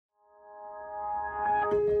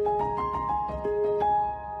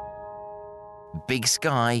Big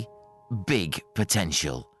sky, big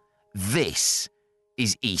potential. This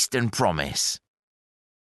is Eastern Promise.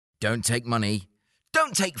 Don't take money.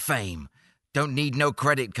 Don't take fame. Don't need no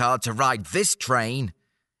credit card to ride this train.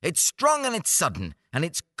 It's strong and it's sudden and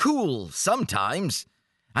it's cool sometimes.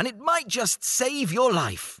 And it might just save your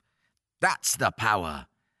life. That's the power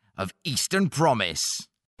of Eastern Promise.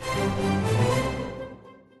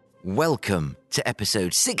 Welcome to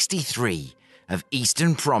episode 63 of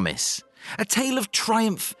Eastern Promise, a tale of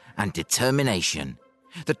triumph and determination.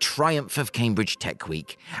 The triumph of Cambridge Tech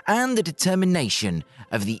Week and the determination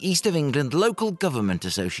of the East of England Local Government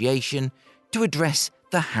Association to address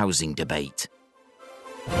the housing debate.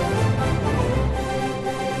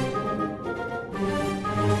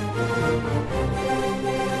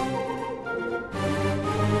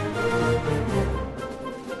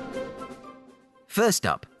 First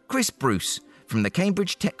up, Chris Bruce from the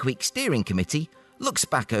Cambridge Tech Week Steering Committee looks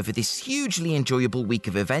back over this hugely enjoyable week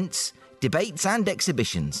of events, debates and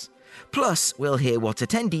exhibitions. Plus, we'll hear what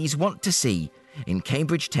attendees want to see in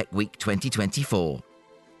Cambridge Tech Week 2024.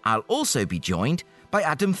 I'll also be joined by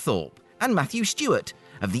Adam Thorpe and Matthew Stewart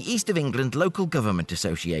of the East of England Local Government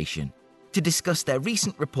Association to discuss their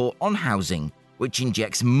recent report on housing, which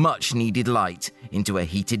injects much needed light into a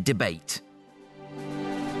heated debate.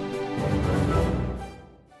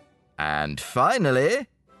 And finally,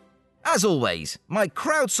 as always, my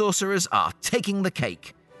crowd sorcerers are taking the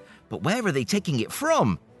cake. But where are they taking it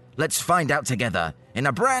from? Let's find out together in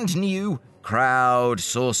a brand new Crowd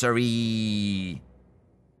Sorcery.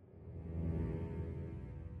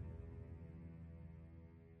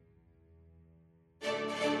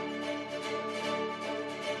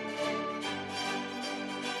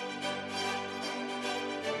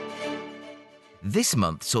 This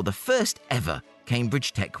month saw the first ever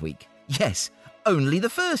Cambridge Tech Week. Yes, only the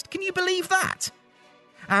first. Can you believe that?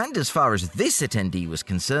 And as far as this attendee was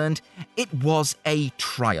concerned, it was a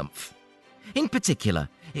triumph. In particular,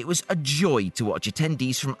 it was a joy to watch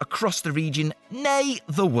attendees from across the region, nay,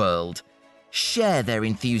 the world, share their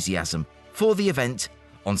enthusiasm for the event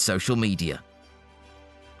on social media.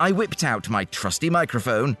 I whipped out my trusty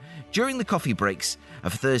microphone during the coffee breaks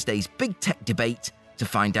of Thursday's big tech debate to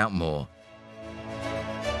find out more.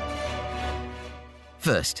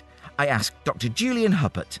 First, I asked Dr. Julian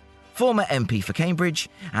Huppert, former MP for Cambridge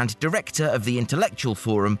and Director of the Intellectual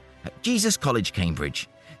Forum at Jesus College, Cambridge,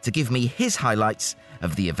 to give me his highlights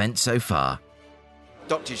of the event so far.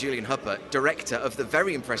 Dr. Julian Huppert, Director of the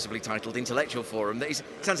very impressively titled Intellectual Forum. That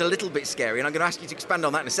sounds a little bit scary, and I'm going to ask you to expand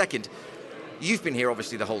on that in a second. You've been here,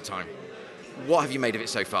 obviously, the whole time. What have you made of it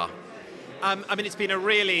so far? It's been a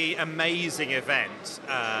really amazing event,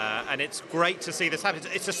 and it's great to see this happen.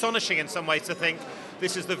 It's astonishing in some ways to think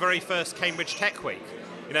this is the very first Cambridge Tech Week.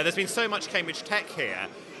 You know, there's been so much Cambridge Tech here,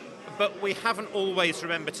 but we haven't always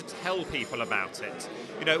remembered to tell people about it.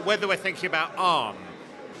 You know, whether we're thinking about ARM,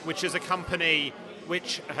 which is a company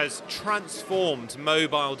which has transformed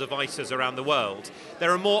mobile devices around the world.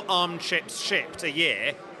 There are more ARM chips shipped a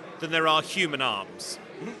year than there are human arms.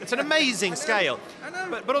 It's an amazing scale. I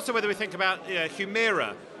know. But also whether we think about Humira,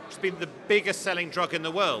 which has been the biggest selling drug in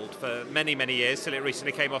the world for many, many years, till it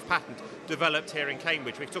recently came off patent, developed here in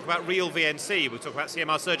Cambridge. We talk about real VNC, we talk about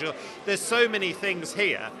CMR surgical. There's so many things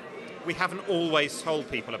here, we haven't always told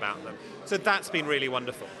people about them. So that's been really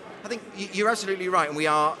wonderful. I think you're absolutely right, and we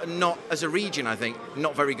are not, as a region, I think,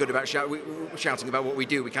 not very good about shouting about what we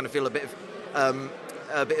do. We kind of feel a bit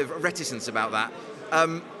of reticence about that.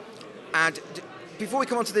 Before we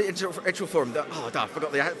come on to the intellectual forum, I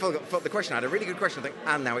forgot the question. I had a really good question, I think,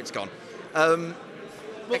 and now it's gone.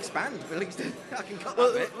 Expand, at least. I can cut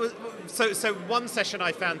that bit. So one session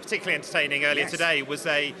I found particularly entertaining earlier today was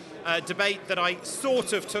a debate that I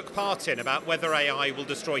sort of took part in about whether AI will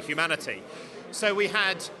destroy humanity. So we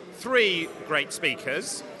had 3 great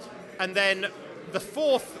speakers, and then the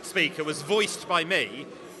 4th speaker was voiced by me,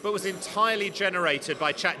 but was entirely generated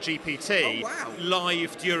by ChatGPT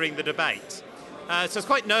live during the debate. So it's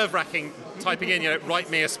quite nerve-wracking typing in, write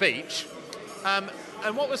me a speech. And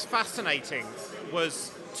what was fascinating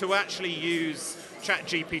was to actually use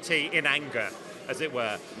ChatGPT in anger, as it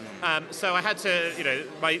were. So I had to,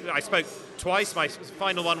 I spoke twice. My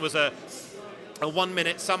final one was a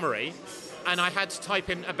 1-minute summary, and I had to type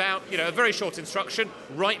in about, a very short instruction,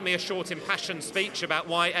 write me a short impassioned speech about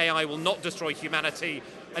why AI will not destroy humanity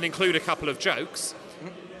and include a couple of jokes.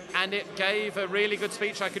 And it gave a really good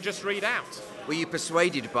speech I could just read out. Were you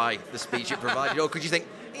persuaded by the speech it provided, or could you think,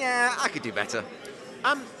 yeah, I could do better?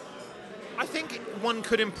 I think one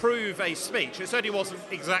could improve a speech. It certainly wasn't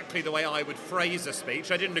exactly the way I would phrase a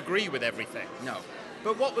speech. I didn't agree with everything. No.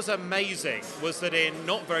 But what was amazing was that in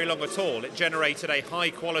not very long at all, it generated a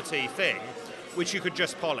high-quality thing which you could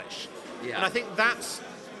just polish. Yeah. And I think that's...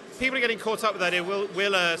 People are getting caught up with that idea.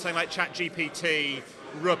 Will something like ChatGPT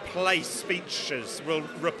replace speeches, will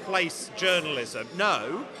replace journalism?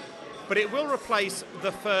 No, but it will replace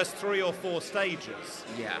the first 3 or 4 stages.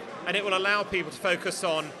 Yeah. And it will allow people to focus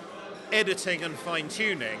on editing and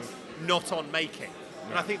fine-tuning, not on making.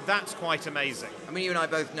 And I think that's quite amazing. I mean, you and I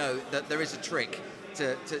both know that there is a trick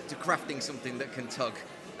to crafting something that can tug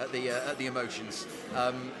at the emotions.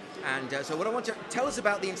 So what I want to tell us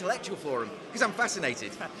about the Intellectual Forum, because I'm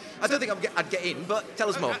fascinated. I don't think I'd get in, but tell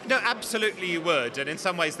us more. No, absolutely you would, and in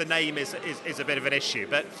some ways the name is a bit of an issue.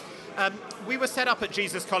 But we were set up at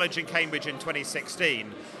Jesus College in Cambridge in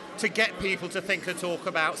 2016 to get people to think and talk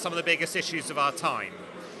about some of the biggest issues of our time.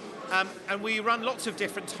 And we run lots of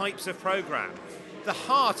different types of programme. The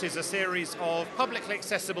heart is a series of publicly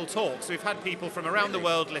accessible talks. We've had people from around the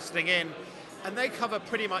world listening in, and they cover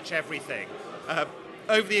pretty much everything.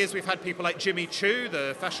 Over the years, we've had people like Jimmy Choo,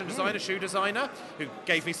 the fashion designer, shoe designer, who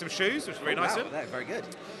gave me some shoes, which was very nice of him. Wow, very good.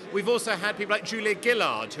 We've also had people like Julia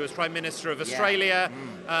Gillard, who was Prime Minister of Australia,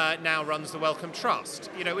 now runs the Wellcome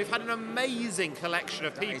Trust. You know, we've had an amazing collection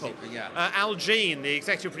of people. Al Jean, the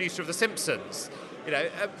executive producer of The Simpsons. You know,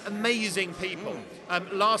 amazing people.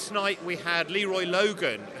 Last night we had Leroy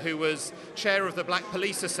Logan, who was chair of the Black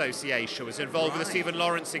Police Association, was involved with the Stephen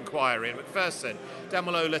Lawrence inquiry in Macpherson,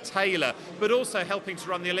 Damilola Taylor, but also helping to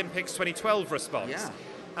run the Olympics 2012 response.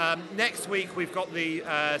 Next week we've got the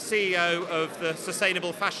CEO of the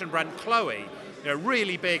sustainable fashion brand Chloe, you know,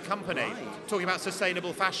 really big company, talking about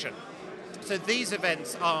sustainable fashion. So these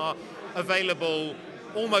events are available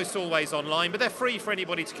almost always online, but they're free for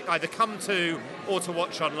anybody to either come to or to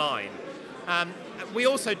watch online. We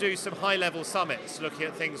also do some high-level summits looking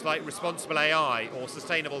at things like responsible AI or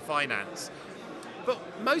sustainable finance. But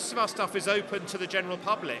most of our stuff is open to the general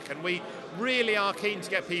public, and we really are keen to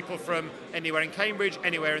get people from anywhere in Cambridge,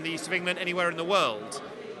 anywhere in the east of England, anywhere in the world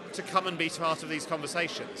to come and be part of these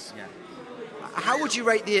conversations. Yeah. How would you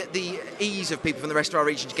rate the ease of people from the rest of our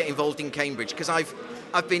region to get involved in Cambridge? Because I've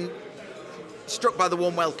been struck by the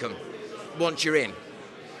warm welcome once you're in,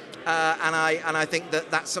 and I think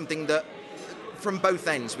that's something that from both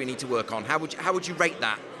ends we need to work on. How would you rate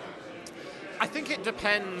that? I think it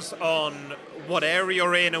depends on what area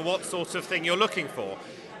you're in and what sort of thing you're looking for.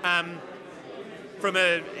 From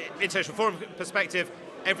an Intellectual Forum perspective,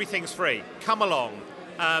 everything's free. Come along.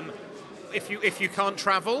 If you can't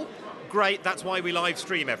travel, great, that's why we live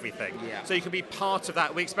stream everything. So you can be part of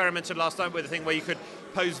that. We experimented last night with a thing where you could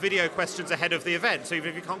pose video questions ahead of the event. So even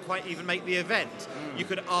if you can't quite even make the event, you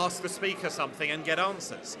could ask the speaker something and get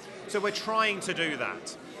answers. So we're trying to do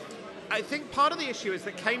that. I think part of the issue is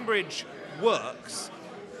that Cambridge works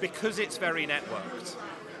because it's very networked.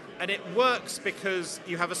 And it works because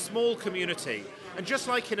you have a small community. And just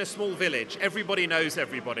like in a small village, everybody knows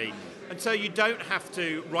everybody. And so you don't have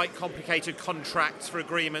to write complicated contracts for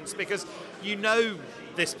agreements because you know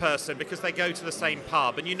this person because they go to the same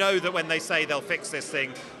pub and you know that when they say they'll fix this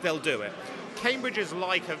thing, they'll do it. Cambridge is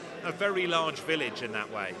like a very large village in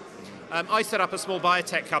that way. I set up a small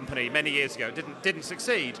biotech company many years ago. Didn't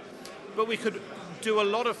succeed. But we could do a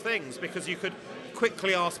lot of things because you could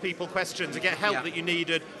quickly ask people questions and get help that you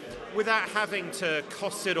needed without having to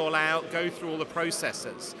cost it all out, go through all the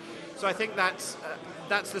processes. So I think that's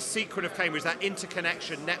the secret of Cambridge, that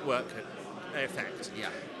interconnection network effect.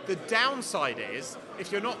 The downside is,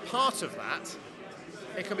 if you're not part of that,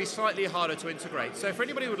 it can be slightly harder to integrate. So for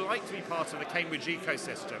anybody who would like to be part of the Cambridge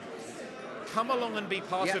ecosystem, come along and be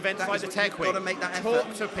part of events like the Tech Week.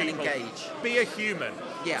 Talk to people, engage. Be a human.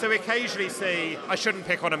 So we occasionally see, I shouldn't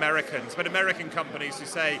pick on Americans, but American companies who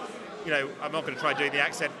say, you know, I'm not going to try doing the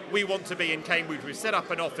accent, we want to be in Cambridge, we've set up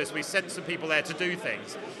an office, we sent some people there to do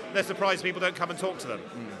things. They're surprised people don't come and talk to them.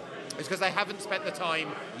 It's because they haven't spent the time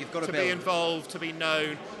to be involved, to be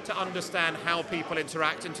known, to understand how people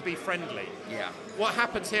interact and to be friendly. What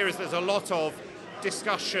happens here is there's a lot of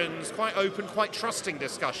discussions, quite open, quite trusting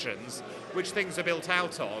discussions, which things are built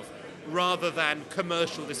out of, rather than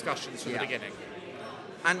commercial discussions from the beginning.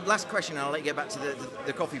 And last question, and I'll let you get back to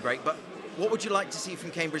the coffee break, but what would you like to see from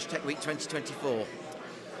Cambridge Tech Week 2024?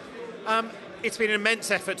 It's been an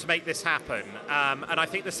immense effort to make this happen, and I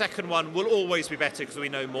think the second one will always be better because we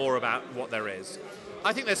know more about what there is.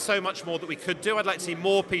 I think there's so much more that we could do. I'd like to see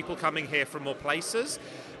more people coming here from more places.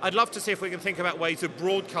 I'd love to see if we can think about ways of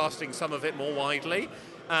broadcasting some of it more widely.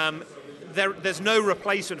 There's no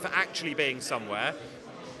replacement for actually being somewhere,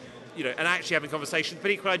 you know, and actually having conversations, but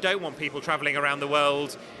equally I don't want people travelling around the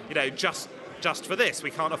world, you know, just for this.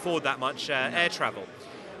 We can't afford that much air travel.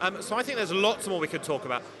 So I think there's lots more we could talk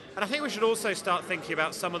about. And I think we should also start thinking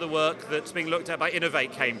about some of the work that's being looked at by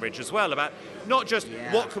Innovate Cambridge as well, about not just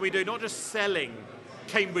what can we do, not just selling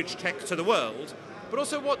Cambridge tech to the world, but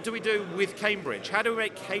also what do we do with Cambridge? How do we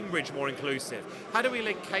make Cambridge more inclusive? How do we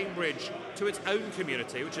link Cambridge to its own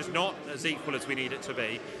community, which is not as equal as we need it to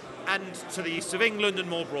be, and to the east of England and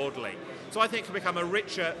more broadly? So I think it can become a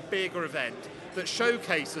richer, bigger event that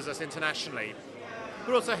showcases us internationally,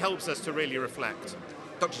 but also helps us to really reflect.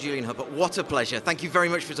 Dr. Julian Huppert, what a pleasure. Thank you very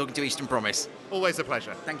much for talking to Eastern Promise. Always a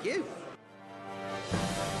pleasure. Thank you.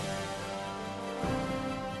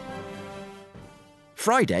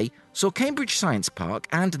 Friday saw Cambridge Science Park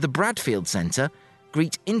and the Bradfield Centre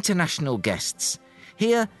greet international guests,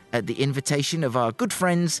 here at the invitation of our good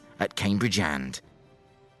friends at Cambridge And.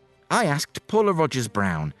 I asked Paula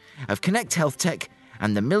Rogers-Brown of Connect Health Tech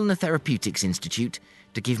and the Milner Therapeutics Institute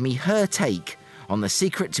to give me her take on the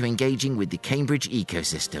secret to engaging with the Cambridge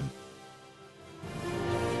ecosystem.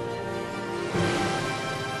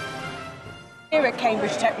 Here at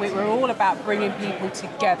Cambridge Tech Week, we're all about bringing people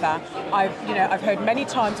together. I've heard many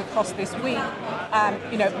times across this week,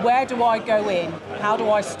 where do I go in? How do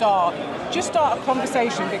I start? Just start a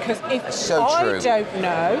conversation, because if I don't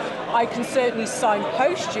know, I can certainly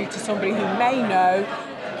signpost you to somebody who may know,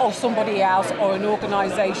 or somebody else, or an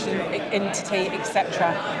organisation, entity,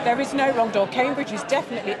 etc. There is no wrong door. Cambridge is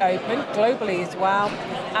definitely open, globally as well,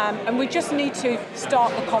 and we just need to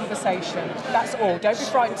start the conversation. That's all. Don't be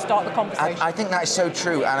frightened to start the conversation. I think that is so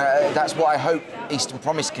true, and that's what I hope Eastern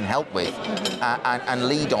Promise can help with, and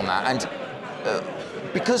lead on that. And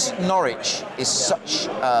because Norwich is such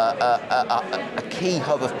a key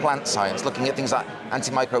hub of plant science, looking at things like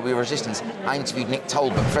antimicrobial resistance, I interviewed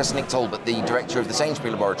Professor Nick Talbot, the director of the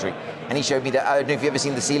Sainsbury Laboratory, and he showed me that, I don't know if you've ever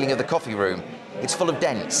seen the ceiling of the coffee room, it's full of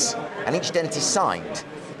dents, and each dent is signed,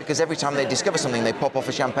 because every time they discover something, they pop off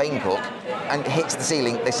a champagne cork, and it hits the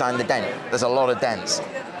ceiling, they sign the dent. There's a lot of dents.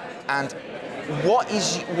 And what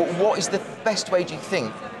is the best way, do you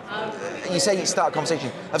think, you say you start a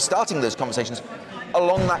conversation, of starting those conversations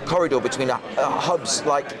along that corridor between hubs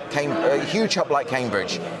like a huge hub like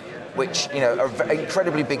Cambridge, which, are an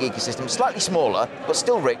incredibly big ecosystem, slightly smaller, but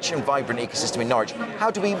still rich and vibrant ecosystem in Norwich. How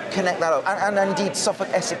do we connect that up? And indeed Suffolk,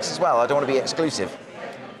 Essex as well. I don't want to be exclusive.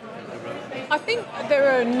 I think there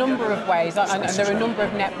are a number of ways, and there are a number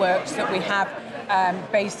of networks that we have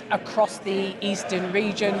based across the eastern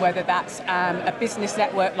region, whether that's a business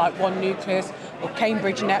network like One Nucleus or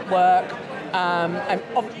Cambridge Network. And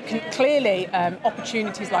clearly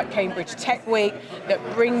opportunities like Cambridge Tech Week that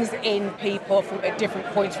brings in people from at different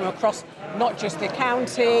points from across not just the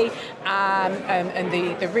county and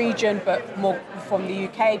the region, but more from the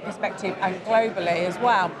UK perspective and globally as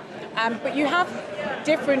well. But you have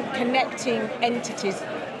different connecting entities.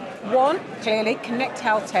 One, clearly, Connect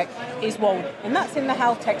Health Tech is one, and that's in the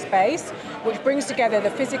health tech space, which brings together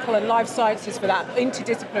the physical and life sciences for that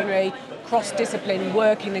interdisciplinary, cross-discipline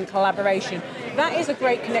working and collaboration. That is a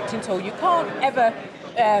great connecting tool. You can't ever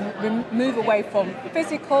move away from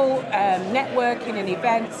physical networking and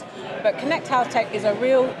events, but Connect Health Tech is a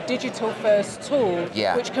real digital-first tool,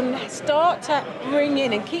 which can start to bring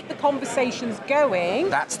in and keep the conversations going.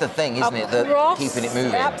 That's the thing, isn't it? That keeping it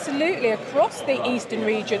moving. Absolutely, across the eastern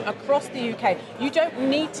region, across the UK. You don't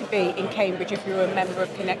need to be in Cambridge if you're a member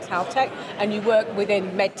of Connect Health Tech and you work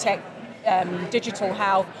within medtech, digital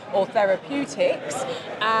health or therapeutics.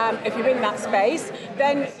 If you're in that space,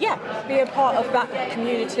 then be a part of that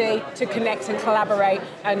community to connect and collaborate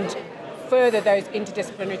and further those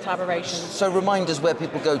interdisciplinary collaborations. So remind us where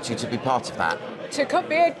people go to be part of that. To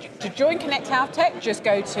join Connect Health Tech, just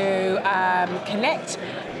go to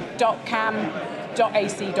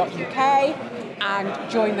connect.cam.ac.uk and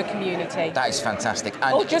join the community. That is fantastic.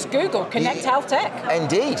 And or just Google Connect Health Tech.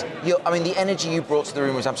 Indeed. The energy you brought to the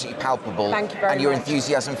room was absolutely palpable. Thank you very much. And your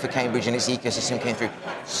enthusiasm for Cambridge and its ecosystem came through.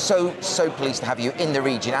 So pleased to have you in the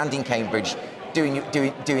region and in Cambridge doing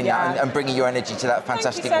that and bringing your energy to that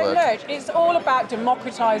fantastic work. Thank you so much. It's all about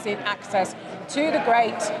democratising access to the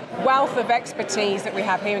great wealth of expertise that we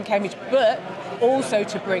have here in Cambridge, but also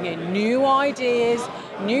to bring in new ideas,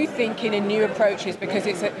 new thinking and new approaches, because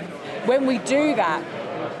when we do that,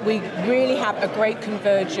 we really have a great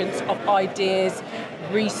convergence of ideas,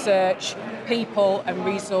 research, people and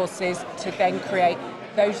resources to then create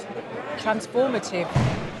those transformative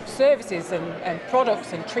services and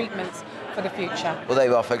products and treatments for the future. Well, there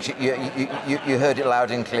you are, folks. You heard it loud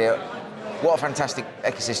and clear. What a fantastic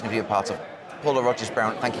ecosystem to be a part of. Paula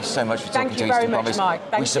Rogers-Brown, thank you so much for talking to Eastern Promise. Thank you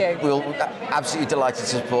very much, Mike. We're absolutely delighted to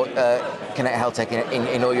support Connect Health Tech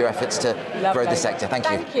in all your efforts to grow the sector. Thank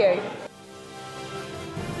you. Thank you.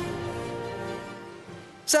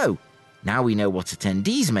 So, now we know what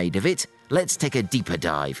attendees made of it, let's take a deeper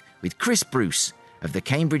dive with Chris Bruce of the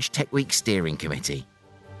Cambridge Tech Week Steering Committee.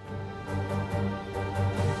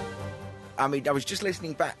 I mean, I was just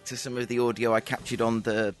listening back to some of the audio I captured on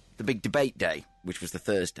the big debate day, which was the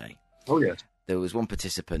Thursday. Oh, yes. There was one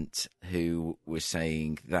participant who was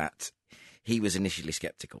saying that he was initially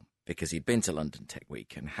sceptical because he'd been to London Tech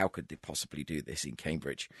Week and how could they possibly do this in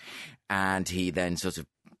Cambridge? And he then sort of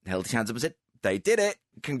held his hands up and said, they did it.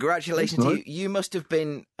 Congratulations to you. You must have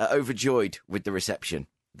been overjoyed with the reception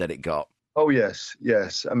that it got. Oh, yes.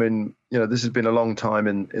 I mean, this has been a long time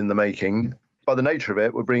in the making. By the nature of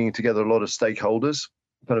it, we're bringing together a lot of stakeholders,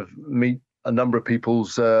 kind of meet a number of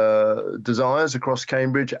people's desires across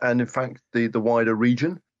Cambridge and, in fact, the wider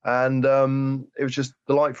region. And it was just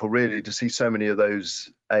delightful, really, to see so many of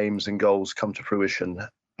those aims and goals come to fruition.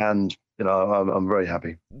 And, I'm very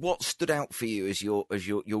happy. What stood out for you as your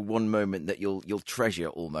one moment that you'll treasure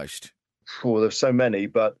almost? Well, there's so many,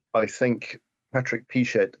 but I think Patrick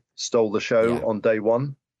Pichette stole the show on day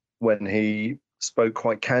one when he spoke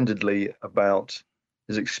quite candidly about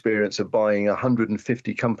his experience of buying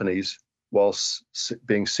 150 companies whilst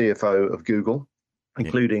being CFO of Google,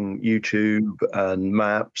 including YouTube and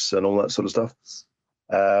Maps and all that sort of stuff,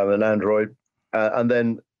 and Android, and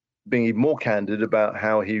then being even more candid about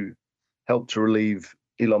how he helped to relieve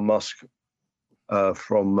Elon Musk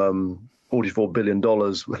from $44 billion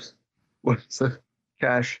worth of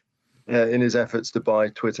cash in his efforts to buy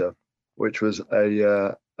Twitter, which was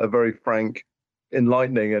a very frank,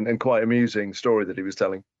 enlightening and quite amusing story that he was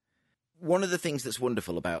telling. One of the things that's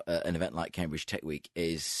wonderful about an event like Cambridge Tech Week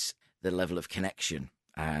is the level of connection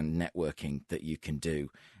and networking that you can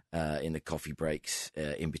do in the coffee breaks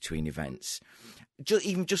in between events.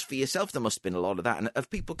 Even just for yourself, there must have been a lot of that. And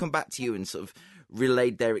have people come back to you and sort of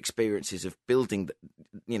relayed their experiences of building,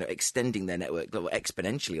 extending their network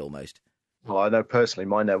exponentially almost? Well, I know personally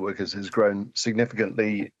my network has grown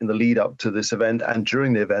significantly in the lead up to this event and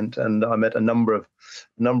during the event, and I met a number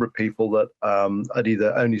of people that I'd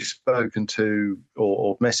either only spoken to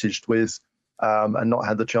or messaged with, and not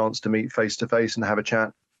had the chance to meet face to face and have a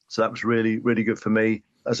chat. So that was really, really good for me.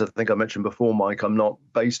 As I think I mentioned before, Mike, I'm not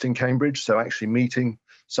based in Cambridge, so actually meeting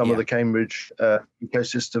some of the Cambridge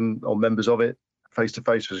ecosystem or members of it face to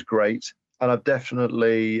face was great, and I've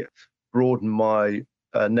definitely broadened my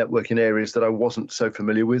network in areas that I wasn't so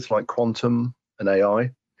familiar with, like quantum and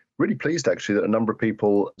AI. Really pleased, actually, that a number of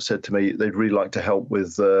people said to me they'd really like to help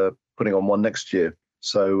with putting on one next year.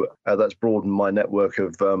 So that's broadened my network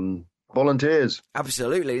of volunteers.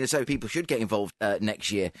 Absolutely. So people should get involved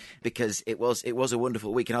next year because it was a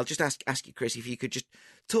wonderful week. And I'll just ask you, Chris, if you could just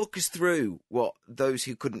talk us through what those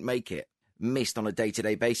who couldn't make it missed on a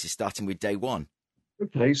day-to-day basis, starting with day one.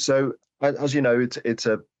 Okay, so as you know, it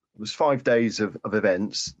was 5 days of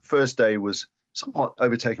events. First day was somewhat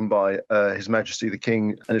overtaken by His Majesty the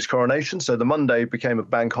King and his coronation. So the Monday became a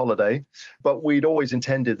bank holiday, but we'd always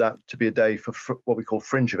intended that to be a day for what we call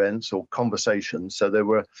fringe events or conversations. So there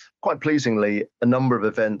were, quite pleasingly, a number of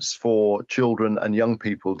events for children and young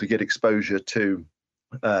people to get exposure to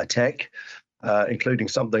tech, including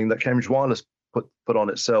something that Cambridge Wireless put on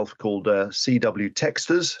itself called CW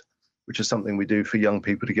Texters, which is something we do for young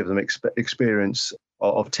people to give them experience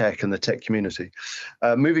of tech and the tech community.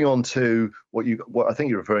 Moving on to what I think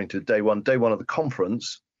you're referring to, day one of the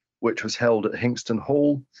conference, which was held at Hingston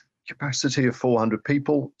Hall, capacity of 400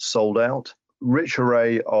 people, sold out, rich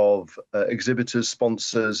array of exhibitors,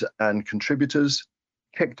 sponsors and contributors,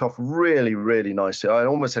 kicked off really, really nicely. I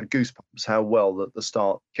almost had goosebumps how well that the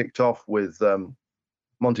start kicked off with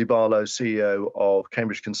Monty Barlow, CEO of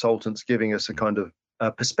Cambridge Consultants, giving us a kind of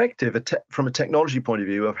perspective from a technology point of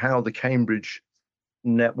view of how the Cambridge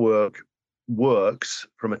network works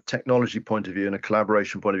from a technology point of view and a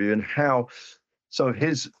collaboration point of view, and how some of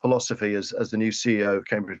his philosophy as the new CEO of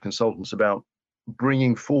Cambridge Consultants about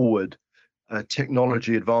bringing forward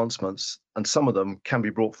technology advancements, and some of them can be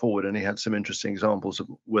brought forward. And he had some interesting examples of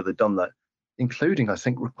where they've done that, including, I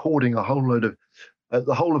think, recording a whole load of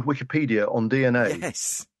the whole of Wikipedia on DNA.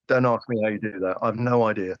 Yes. Don't ask me how you do that. I have no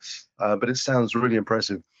idea, but it sounds really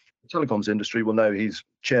impressive. The telecoms industry will know he's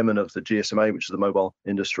chairman of the GSMA, which is the Mobile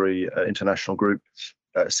Industry International Group,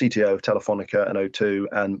 CTO of Telefonica and O2,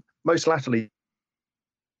 and most latterly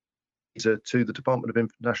to the Department of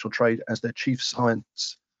International Trade as their chief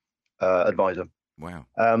science advisor. Wow.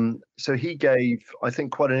 So he gave, I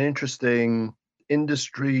think, quite an interesting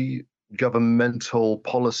industry governmental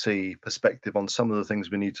policy perspective on some of the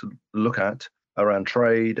things we need to look at around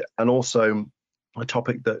trade, and also a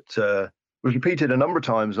topic that was repeated a number of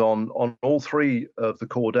times on all three of the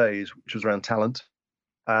core days, which was around talent.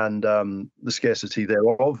 and the scarcity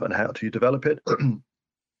thereof and how to develop it.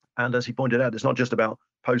 And as he pointed out, it's not just about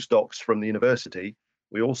postdocs from the university.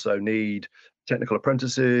 We also need technical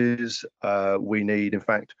apprentices. We need, in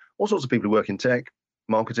fact, all sorts of people who work in tech,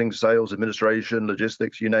 marketing, sales, administration,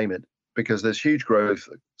 logistics, you name it, because there's huge growth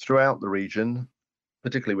throughout the region.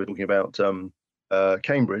 Particularly, we're talking about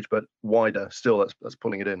Cambridge, but wider still. That's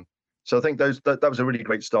pulling it in. So I think that was a really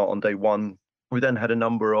great start on day one. We then had a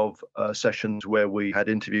number of sessions where we had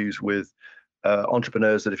interviews with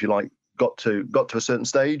entrepreneurs that, if you like, got to a certain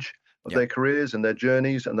stage of their careers and their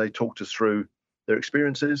journeys, and they talked us through their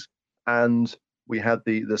experiences. And we had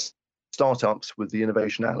the startups with the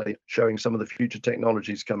Innovation Alley showing some of the future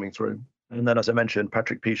technologies coming through. And then, as I mentioned,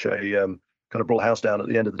 Patrick Pichet kind of brought the house down at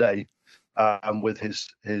the end of the day with his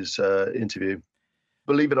interview.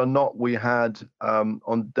 Believe it or not, we had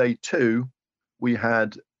on day two, we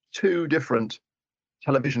had two different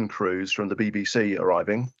television crews from the BBC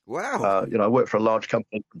arriving. Wow. I worked for a large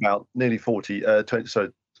company for about nearly 30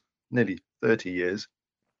 years.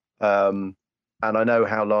 And I know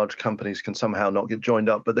how large companies can somehow not get joined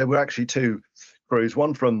up, but there were actually two crews,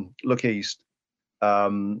 one from Look East,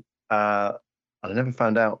 and I never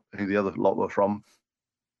found out who the other lot were from.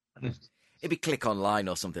 Maybe Click Online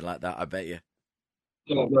or something like that, I bet you.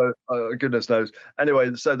 Oh, no, goodness knows.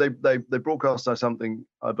 Anyway, so they broadcast us something,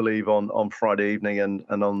 I believe, on Friday evening and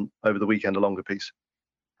on over the weekend, a longer piece.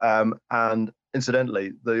 And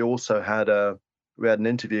incidentally, they also had we had an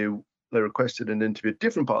interview. They requested an interview,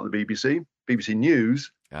 different part of the BBC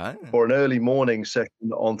News, for an early morning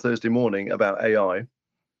session on Thursday morning about AI.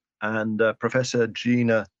 And Professor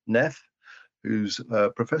Gina Neff, who's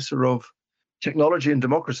Professor of Technology and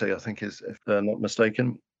Democracy, I think is, if I'm not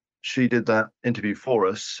mistaken, she did that interview for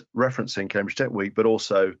us, referencing Cambridge Tech Week, but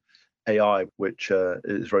also AI, which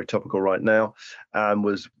is very topical right now, and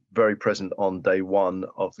was very present on day one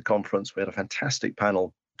of the conference. We had a fantastic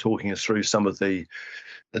panel talking us through some of the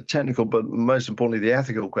technical, but most importantly, the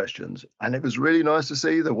ethical questions. And it was really nice to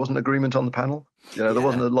see there wasn't agreement on the panel. There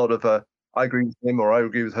wasn't a lot of I agree with him or I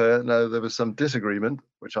agree with her. No, there was some disagreement,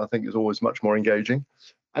 which I think is always much more engaging.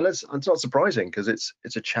 And it's not surprising, because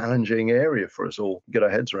it's a challenging area for us all to get our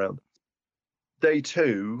heads around. Day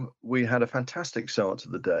two, we had a fantastic start to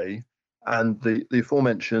the day, and the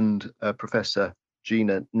aforementioned Professor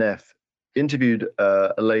Gina Neff interviewed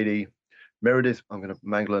a lady, Meredith, I'm going to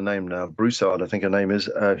mangle her name now, Broussard, I think her name is,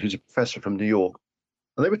 who's a professor from New York.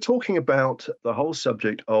 And they were talking about the whole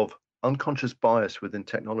subject of unconscious bias within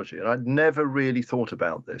technology. And I'd never really thought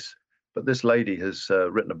about this, but this lady has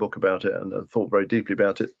written a book about it and thought very deeply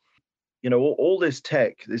about it. All this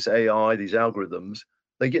tech, this AI, these algorithms,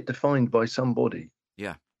 they get defined by somebody.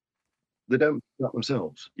 Yeah. They don't do that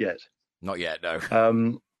themselves yet. Not yet, no.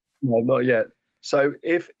 No, not yet. So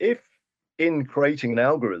if in creating an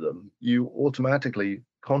algorithm, you automatically,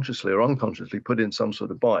 consciously or unconsciously, put in some sort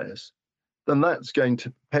of bias, then that's going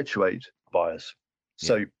to perpetuate bias.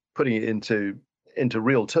 So putting it into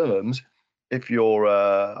real terms, if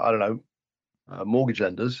you're, mortgage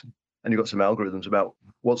lenders, and you've got some algorithms about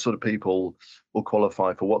what sort of people will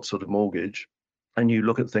qualify for what sort of mortgage, and you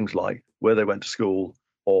look at things like where they went to school,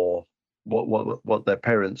 or what their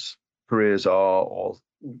parents' careers are, or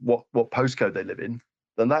what postcode they live in,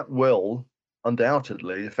 then that will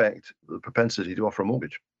undoubtedly affect the propensity to offer a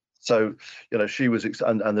mortgage. So, she was,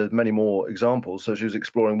 and there's many more examples. So she was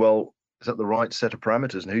exploring, well, is that the right set of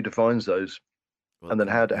parameters, and who defines those? Well, and then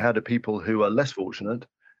how do people who are less fortunate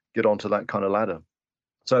get onto that kind of ladder?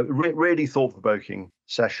 So really thought-provoking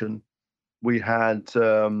session. We had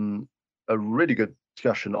a really good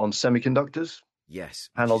discussion on semiconductors.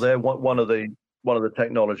 Yes. Panel there. One of the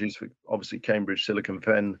technologies, obviously Cambridge Silicon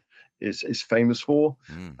Fen is famous for,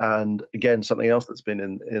 and again something else that's been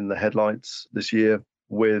in the headlights this year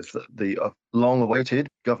with the long-awaited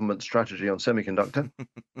government strategy on semiconductor,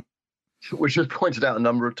 which was pointed out a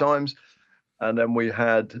number of times. And then we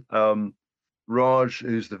had Raj,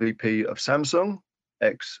 who's the VP of Samsung,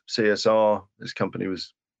 ex-CSR. This company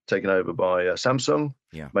was taken over by Samsung,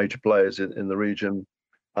 major players in the region.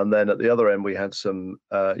 And then at the other end, we had some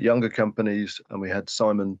younger companies, and we had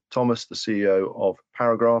Simon Thomas, the CEO of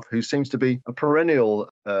Paragraph, who seems to be a perennial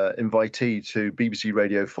invitee to BBC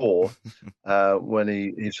Radio 4 when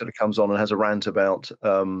he sort of comes on and has a rant about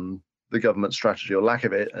the government strategy, or lack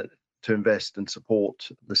of it, to invest and support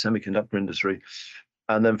the semiconductor industry.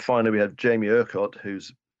 And then finally, we had Jamie Urquhart,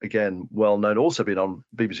 who's, again, well known, also been on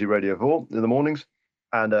BBC Radio 4 in the mornings,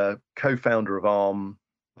 and a co-founder of ARM,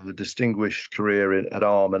 a distinguished career at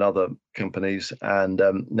ARM and other companies, and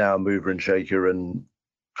now a mover and shaker and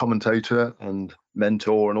commentator and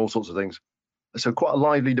mentor and all sorts of things. So quite a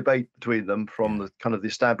lively debate between them, from the kind of the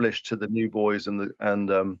established to the new boys,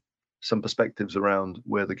 and some perspectives around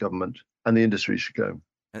where the government and the industry should go.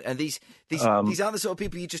 And these aren't the sort of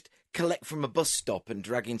people you just collect from a bus stop and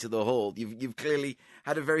drag into the hall. You've clearly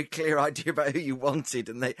had a very clear idea about who you wanted,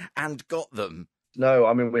 and got them. No,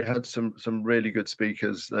 I mean, we had some really good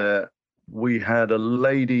speakers there. We had a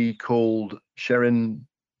lady called Sherin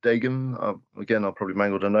Dagum. Again, I'll probably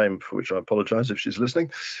mangle her name, for which I apologise if she's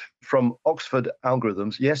listening. From Oxford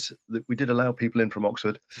Algorithms. Yes, we did allow people in from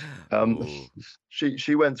Oxford.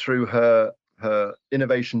 She went through her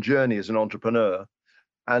innovation journey as an entrepreneur.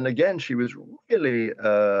 And again, she was really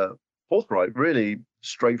forthright, really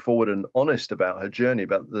straightforward and honest about her journey,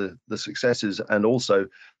 about the successes and also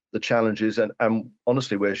the challenges, and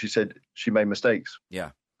honestly, where she said she made mistakes.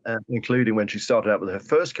 Yeah. Including when she started out with her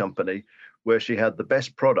first company, where she had the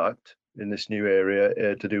best product in this new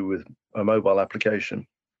area to do with a mobile application,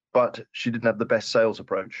 but she didn't have the best sales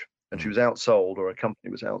approach, and she was outsold, or a company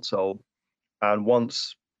was outsold. And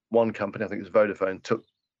once one company, I think it was Vodafone, took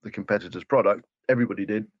the competitor's product, everybody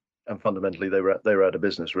did, and fundamentally they were out of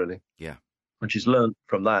business, really. Yeah. And she's learned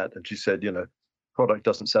from that, and she said, product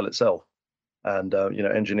doesn't sell itself, and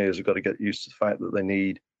engineers have got to get used to the fact that they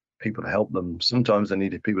need people to help them. Sometimes they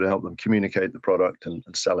needed people to help them communicate the product and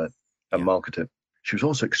sell it and market it. She was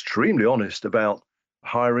also extremely honest about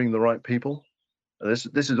hiring the right people. This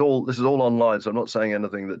is all online, so I'm not saying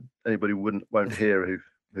anything that anybody won't hear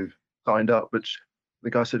who've signed up. But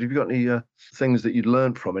the guy said, "Have you got any things that you'd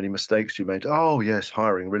learned from, any mistakes you made?" "Oh yes,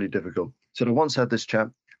 hiring really difficult." So I once had this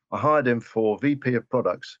chap. I hired him for VP of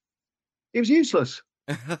products. He was useless.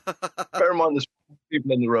 Bear in mind, there's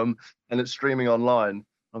people in the room and it's streaming online.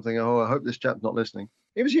 I'm thinking, I hope this chap's not listening.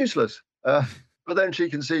 He was useless. But then she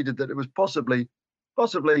conceded that it was possibly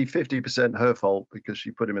 50% her fault because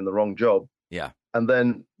she put him in the wrong job. Yeah. And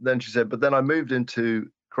then she said, but then I moved into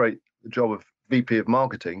create the job of VP of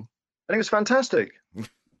marketing, and it was fantastic.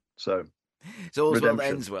 So all's well that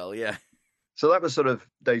ends well, yeah. So that was sort of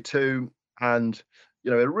day two, and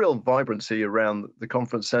a real vibrancy around the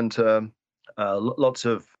conference center, lots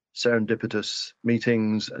of serendipitous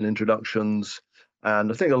meetings and introductions.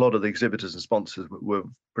 And I think a lot of the exhibitors and sponsors were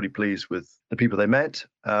pretty pleased with the people they met,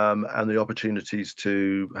 and the opportunities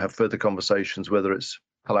to have further conversations, whether it's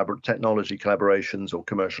technology collaborations or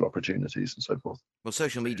commercial opportunities and so forth. Well,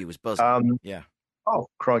 social media was buzzing. Yeah. Oh,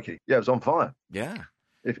 crikey. Yeah, it was on fire. Yeah.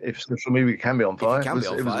 If social media can be on fire,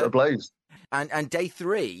 it was ablaze. And day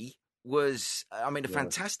three was, a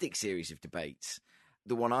fantastic series of debates.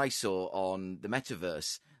 The one I saw on the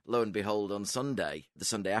metaverse, lo and behold, on Sunday, the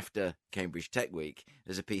Sunday after Cambridge Tech Week,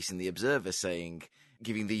 there's a piece in the Observer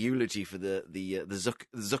giving the eulogy for the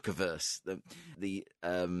Zuckerverse, the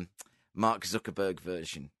Mark Zuckerberg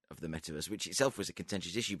version of the metaverse, which itself was a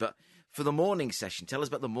contentious issue. But for the morning session, tell us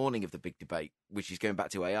about the morning of the big debate, which is going back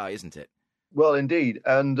to AI, isn't it? Well, indeed.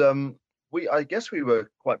 And I guess we were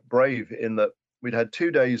quite brave in that we'd had 2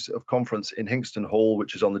 days of conference in Hingston Hall,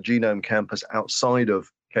 which is on the Genome campus outside of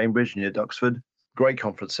Cambridge, near Duxford. Great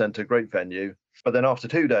conference centre, great venue. But then after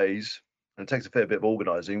 2 days, and it takes a fair bit of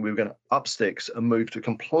organising, we were going to up sticks and move to a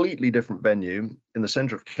completely different venue in the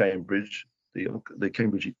centre of Cambridge, the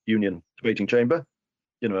Cambridge Union Debating Chamber,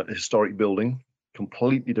 a historic building,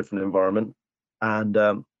 completely different environment,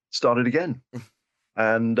 and started again.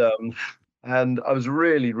 And I was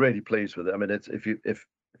really, really pleased with it. I mean,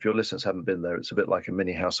 if your listeners haven't been there, it's a bit like a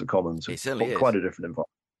mini House of Commons. It certainly is. Quite a different environment.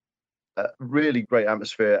 Really great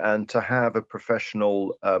atmosphere, and to have a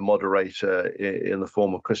professional moderator in the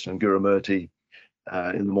form of Krishnan Gurumurthy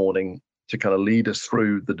in the morning to kind of lead us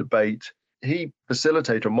through the debate. He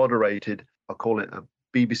facilitated or moderated, I'll call it a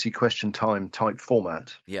BBC Question Time type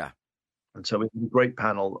format. Yeah. And so we had a great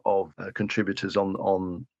panel of contributors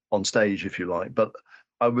on stage, if you like. But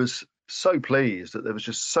I was so pleased that there was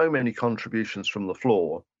just so many contributions from the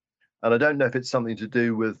floor. And I don't know if it's something to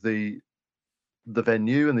do with the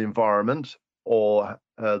venue and the environment or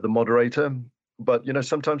the moderator, but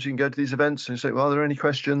sometimes you can go to these events and you say, well, are there any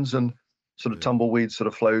questions? And sort of tumbleweed sort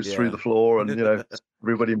of flows through the floor, and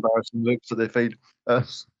everybody embarrassingly looks at their feet.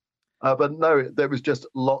 But no, there was just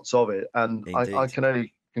lots of it, and I can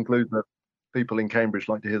only conclude that people in Cambridge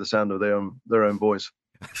like to hear the sound of their own voice.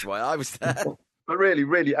 That's why I was there. But really,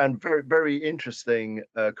 really, and very, very interesting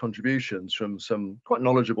contributions from some quite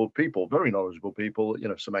knowledgeable people, very knowledgeable people,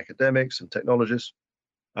 some academics and technologists.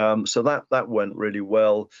 So that went really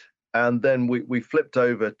well. And then we flipped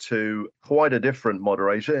over to quite a different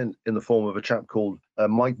moderator in the form of a chap called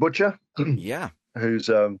Mike Butcher. Yeah. Who's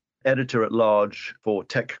editor at large for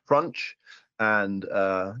TechCrunch. And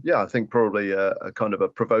I think probably a kind of a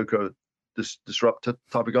provoker, disruptor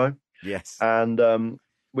type of guy. Yes. And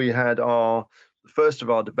we had our first of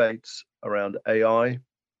our debates around AI,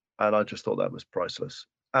 and I just thought that was priceless,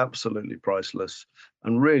 absolutely priceless,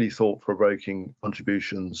 and really thought-provoking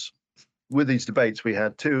contributions. With these debates, we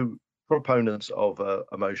had two proponents of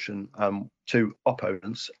a motion, two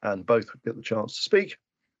opponents, and both would get the chance to speak.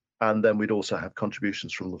 And then we'd also have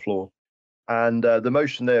contributions from the floor. And the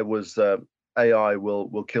motion there was AI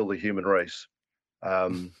will kill the human race,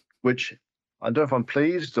 which I don't know if I'm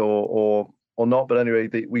pleased or not. But anyway,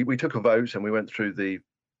 we took a vote and we went through the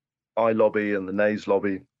aye lobby and the nays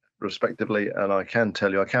lobby respectively. And I can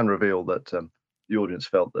tell you, I can reveal that the audience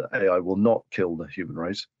felt that AI will not kill the human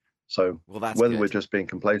race. So whether we're just being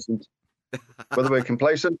complacent, whether we're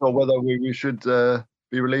complacent or whether we should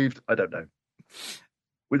be relieved, I don't know.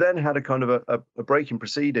 We then had a kind of a break in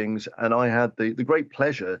proceedings, and I had the great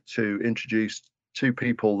pleasure to introduce two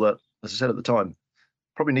people that, as I said at the time,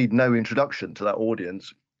 probably need no introduction to that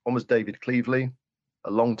audience. One was David Cleaveley,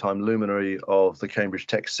 a long-time luminary of the Cambridge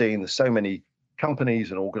tech scene. There's so many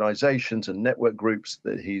companies and organizations and network groups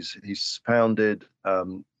that he's founded,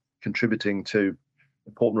 contributing to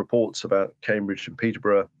important reports about Cambridge and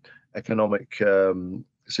Peterborough economic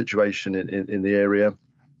situation in the area,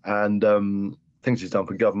 and things he's done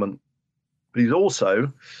for government. But he's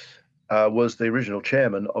also was the original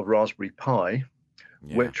chairman of Raspberry Pi,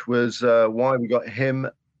 which was why we got him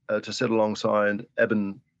to sit alongside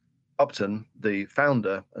Eben Upton, the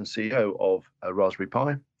founder and CEO of Raspberry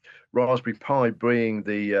Pi. Raspberry Pi being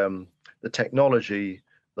the technology,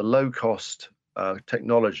 the low-cost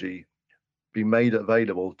technology, be made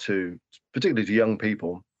available to, particularly to young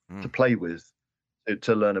people, to play with,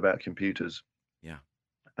 to learn about computers. Yeah,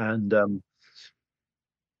 and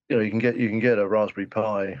you can get a Raspberry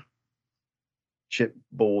Pi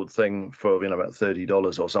chipboard thing for about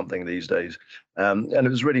 $30 or something these days, and it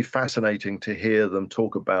was really fascinating to hear them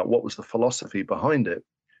talk about what was the philosophy behind it.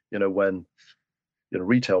 When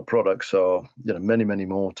retail products are many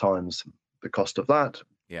more times the cost of that.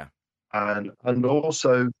 Yeah, and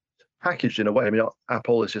also packaged in a way. I mean,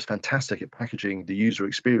 Apple is just fantastic at packaging the user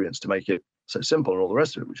experience to make it so simple and all the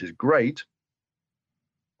rest of it, which is great.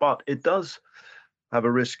 But it does have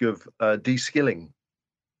a risk of de-skilling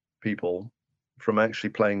people from actually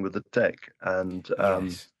playing with the tech. And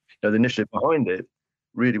the initiative behind it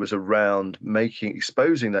really was around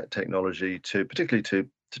exposing that technology to, particularly to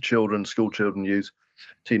children, school children, youth,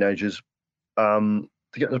 teenagers, to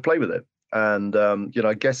get them to play with it. And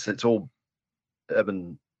I guess it's all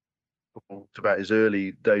Eben talked about his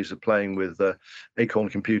early days of playing with Acorn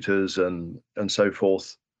computers and so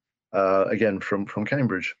forth. Again from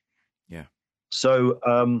Cambridge. Yeah. So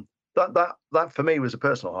that for me was a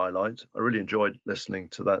personal highlight. I really enjoyed listening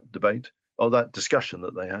to that debate or that discussion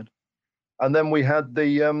that they had. And then we had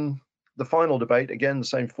the final debate, again the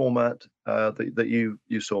same format that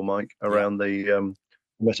you saw, Mike, around the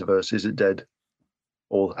metaverse. Is it dead?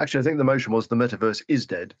 Or actually, I think the motion was the metaverse is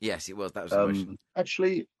dead. Yes, it was. That was the motion.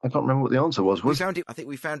 Actually, I can't remember what the answer was. We found it. I think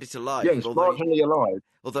we found it alive. Yeah, it's marginally alive.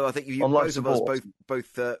 Although I think both of us,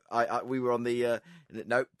 both we were on the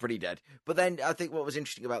no, pretty dead. But then I think what was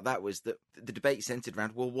interesting about that was that the debate centered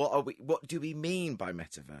around, well, what do we mean by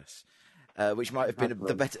metaverse? Which might have been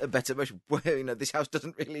a better motion. Well, this house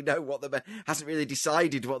doesn't really know hasn't really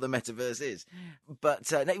decided what the metaverse is. But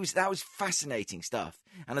that was fascinating stuff.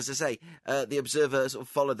 And as I say, the Observer sort of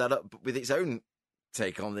followed that up with its own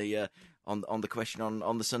take on the on the question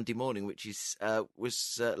on the Sunday morning, which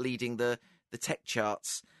was leading the tech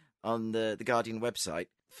charts on the Guardian website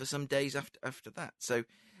for some days after that. So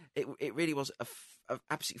it really was a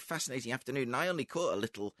absolutely fascinating afternoon. And I only caught a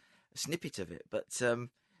little snippet of it,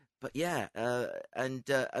 but yeah,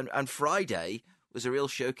 and Friday was a real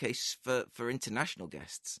showcase for international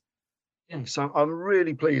guests. Yeah, so I'm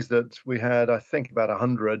really pleased that we had, I think, about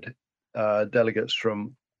 100 delegates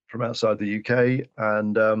from outside the UK,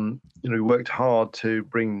 and we worked hard to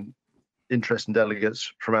bring interesting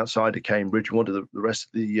delegates from outside of Cambridge. We wanted the rest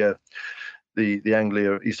of the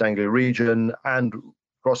East Anglia region and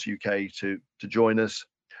across UK to join us,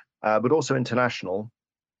 but also international,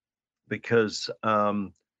 because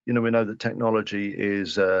we know that technology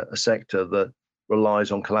is a sector that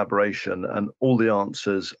relies on collaboration, and all the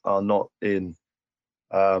answers are not to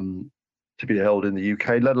be held in the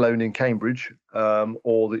UK, let alone in Cambridge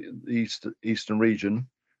or the Eastern region.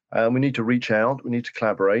 We need to reach out, we need to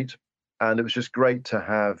collaborate, and it was just great to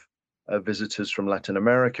have visitors from Latin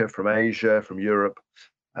America, from Asia, from Europe,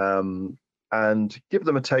 and give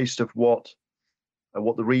them a taste of what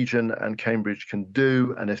the region and Cambridge can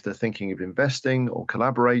do, and if they're thinking of investing or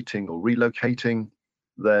collaborating or relocating,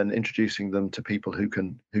 then introducing them to people who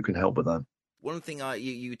can help with that. One thing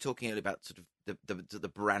you were talking earlier about sort of the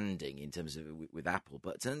branding in terms of with Apple,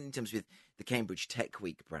 but in terms of the Cambridge Tech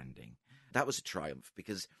Week branding, that was a triumph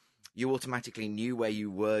because you automatically knew where you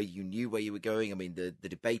were, you knew where you were going. I mean, the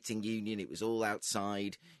debating union, it was all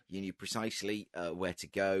outside. You knew precisely where to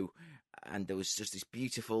go, and there was just this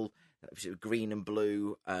beautiful green and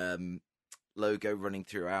blue logo running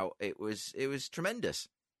throughout. It was tremendous.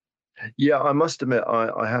 Yeah, I must admit,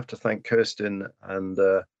 I have to thank Kirsten and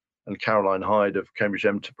Caroline Hyde of Cambridge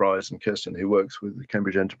Enterprise, and Kirsten, who works with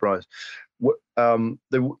Cambridge Enterprise. We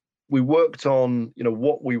worked on,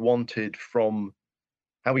 what we wanted from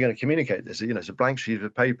how we're going to communicate this. It's a blank sheet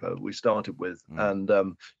of paper we started with, and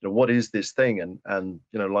what is this thing? And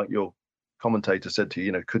like your commentator said to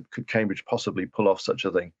you, could Cambridge possibly pull off such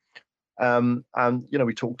a thing? And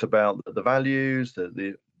we talked about the values,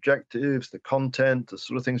 the objectives, the content, the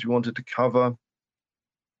sort of things we wanted to cover,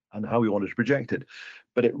 and how we wanted to project it.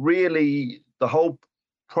 But the whole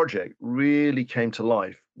project really came to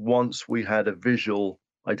life once we had a visual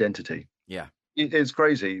identity. Yeah. It's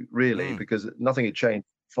crazy, really, because nothing had changed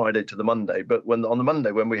Friday to the Monday. But on the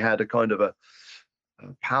Monday, when we had a kind of a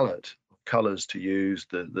palette of colours to use,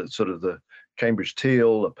 the sort of the Cambridge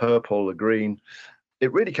teal, a purple, a green,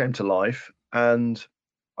 it really came to life. And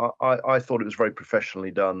I thought it was very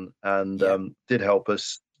professionally done, and did help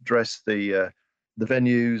us dress the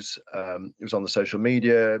venues. It was on the social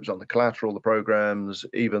media, it was on the collateral, the programs,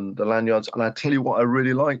 even the lanyards. And I tell you what I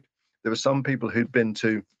really liked. There were some people who'd been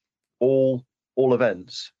to all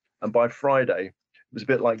events, and by Friday it was a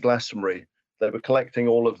bit like Glastonbury. They were collecting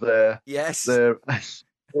all of their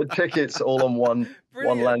tickets all on one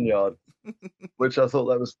lanyard, which I thought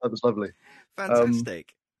that was lovely.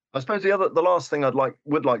 Fantastic. I suppose the last thing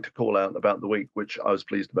would like to call out about the week, which I was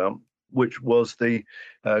pleased about, which was the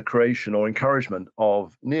creation or encouragement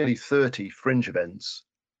of nearly 30 fringe events,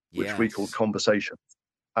 which we called conversations.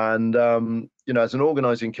 And as an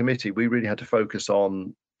organising committee, we really had to focus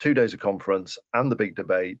on 2 days of conference and the big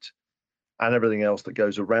debate and everything else that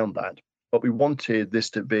goes around that. But we wanted this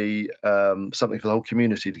to be something for the whole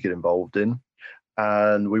community to get involved in.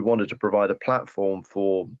 And we wanted to provide a platform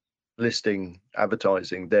for listing,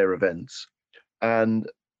 advertising their events. And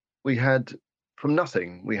we had, from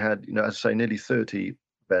nothing, we had, as I say, nearly 30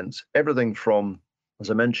 events, everything from, as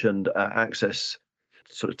I mentioned, access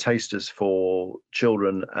sort of tasters for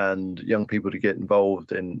children and young people to get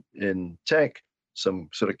involved in tech, some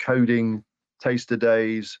sort of coding taster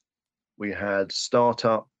days. We had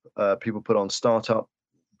startup, people put on startup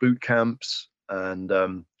boot camps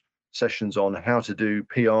and sessions on how to do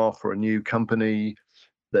PR for a new company.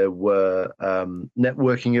 There were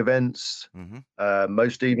networking events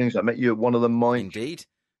most evenings. I met you at one of them, Mike. Indeed.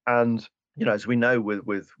 And, as we know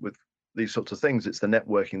with these sorts of things, it's the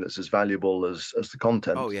networking that's as valuable as the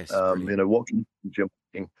content. Oh, yes. What can you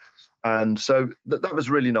do? And so that was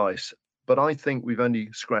really nice. But I think we've only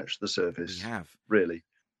scratched the surface. We have. Really.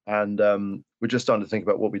 And we're just starting to think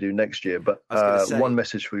about what we do next year. But one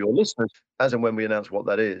message for your listeners, as and when we announce what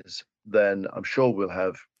that is, then I'm sure we'll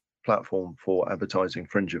have platform for advertising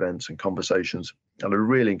fringe events and conversations. And I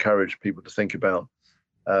really encourage people to think about,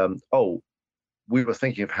 we were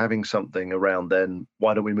thinking of having something around then.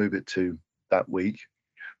 Why don't we move it to that week?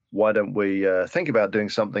 Why don't we think about doing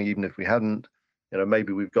something even if we hadn't?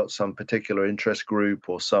 Maybe we've got some particular interest group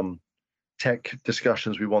or some tech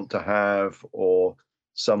discussions we want to have, or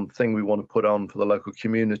something we want to put on for the local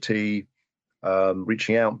community,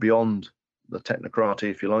 reaching out beyond the technocracy,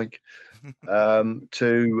 if you like,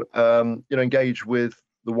 to engage with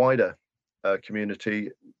the wider community,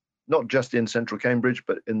 not just in central Cambridge,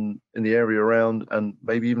 but in the area around, and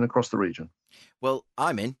maybe even across the region. Well,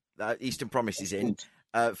 I'm in. Eastern Promise is in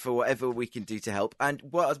for whatever we can do to help. And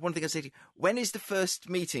one thing I say to you, when is the first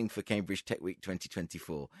meeting for Cambridge Tech Week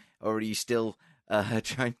 2024? Or are you still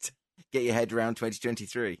trying to get your head around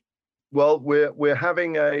 2023? Well, we're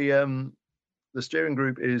having the steering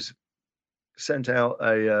group is sent out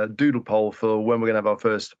a doodle poll for when we're going to have our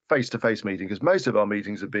first face-to-face meeting, because most of our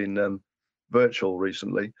meetings have been virtual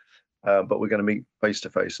recently, but we're going to meet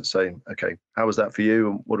face-to-face and say, okay, how was that for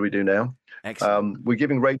you and what do we do now? Excellent. We're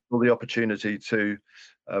giving Rachel the opportunity to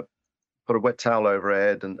put a wet towel over her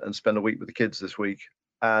head and spend a week with the kids this week,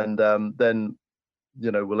 and then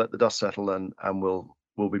we'll let the dust settle and we'll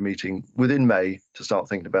be meeting within May to start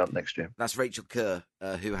thinking about next year. That's Rachel Kerr,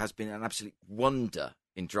 who has been an absolute wonder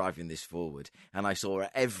in driving this forward. And I saw her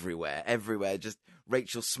everywhere. Just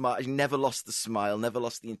Rachel smile. She never lost the smile, never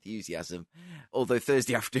lost the enthusiasm. Although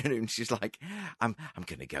Thursday afternoon, she's like, I'm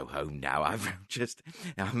going to go home now.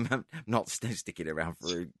 I'm not sticking around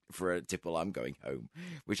for a tipple. I'm going home,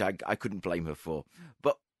 which I couldn't blame her for.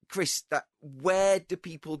 But Chris, where do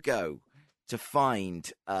people go to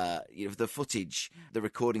find the footage, the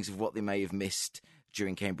recordings of what they may have missed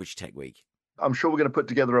during Cambridge Tech Week? I'm sure we're going to put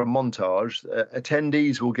together a montage.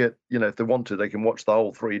 Attendees will get, if they want to, they can watch the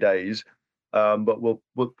whole 3 days. But we'll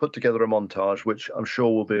put together a montage, which I'm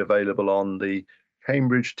sure will be available on the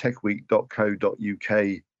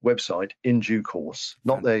cambridgetechweek.co.uk website in due course.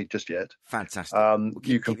 Not there just yet. Fantastic.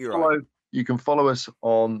 You can follow us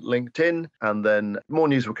on LinkedIn, and then more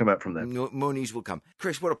news will come out from there. More news will come.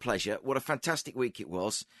 Chris, what a pleasure. What a fantastic week it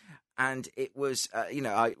was. And it was,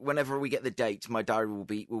 whenever we get the date, my diary will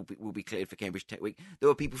be cleared for Cambridge Tech Week. There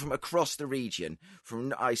were people from across the region.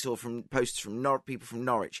 I saw from posts from people from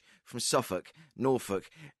Norwich, from Suffolk, Norfolk,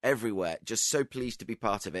 everywhere. Just so pleased to be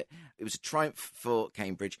part of it. It was a triumph for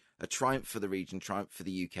Cambridge, a triumph for the region, triumph for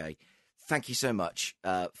the UK. Thank you so much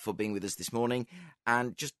for being with us this morning,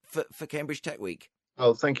 and just for Cambridge Tech Week.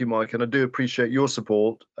 Oh, thank you, Mike, and I do appreciate your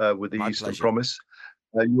support with the My Eastern pleasure. Promise.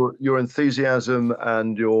 Your enthusiasm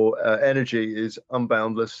and your energy is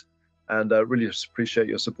unboundless, and really appreciate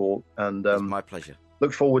your support. And It's my pleasure.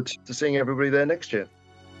 Look forward to seeing everybody there next year.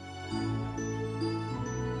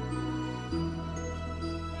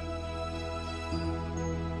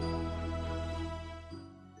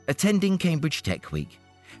 Attending Cambridge Tech Week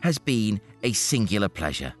has been a singular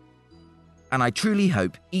pleasure, and I truly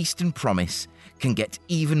hope Eastern Promise can get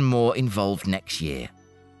even more involved next year.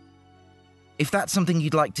 If that's something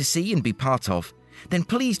you'd like to see and be part of, then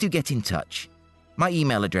please do get in touch. My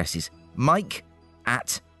email address is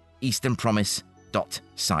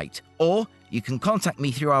mike@easternpromise.site, or you can contact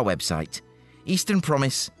me through our website,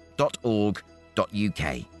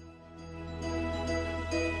 easternpromise.org.uk.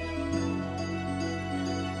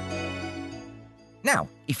 Now,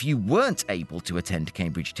 if you weren't able to attend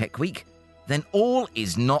Cambridge Tech Week, then all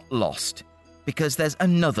is not lost, because there's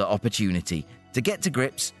another opportunity to get to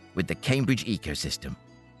grips with the Cambridge ecosystem.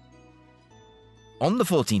 On the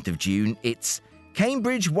 14th of June, it's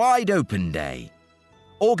Cambridge Wide Open Day,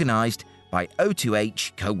 organised by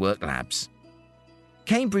O2H Co-work Labs.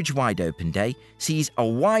 Cambridge Wide Open Day sees a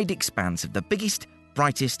wide expanse of the biggest,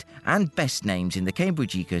 brightest and best names in the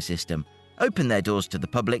Cambridge ecosystem open their doors to the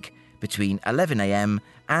public between 11 a.m.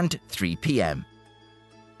 and 3 p.m.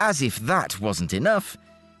 As if that wasn't enough,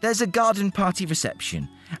 there's a garden party reception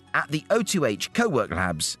at the O2H Co-work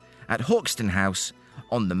Labs at Hawkston House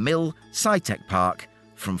on the Mill SciTech Park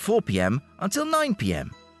from 4 p.m. until 9 p.m.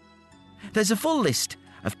 There's a full list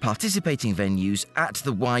of participating venues at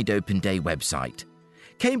the Wide Open Day website,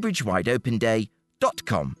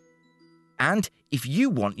 cambridgewideopenday.com. And if you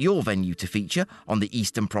want your venue to feature on the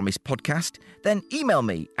Eastern Promise podcast, then email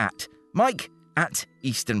me at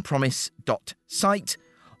mike@easternpromise.site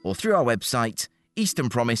or through our website,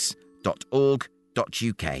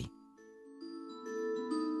 easternpromise.org.uk.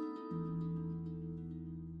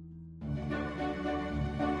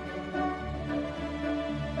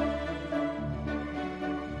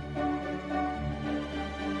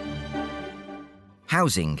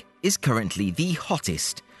 Housing is currently the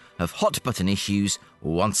hottest of hot-button issues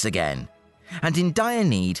once again, and in dire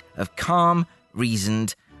need of calm,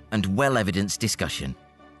 reasoned and well-evidenced discussion.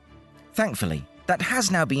 Thankfully, that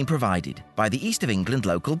has now been provided by the East of England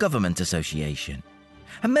Local Government Association,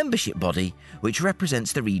 a membership body which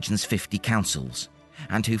represents the region's 50 councils,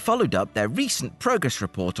 and who followed up their recent progress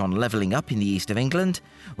report on levelling up in the East of England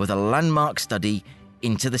with a landmark study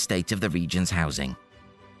into the state of the region's housing.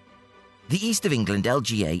 The East of England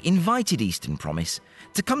LGA invited Eastern Promise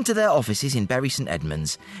to come to their offices in Bury St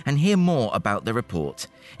Edmunds and hear more about the report,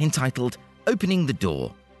 entitled Opening the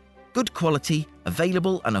Door: Good Quality,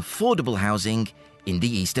 Available and Affordable Housing in the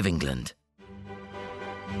East of England.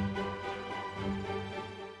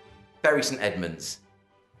 Bury St Edmunds,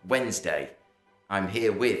 Wednesday. I'm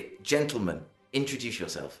here with gentlemen. Introduce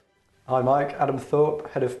yourself. Hi Mike, Adam Thorpe,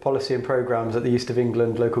 Head of Policy and Programmes at the East of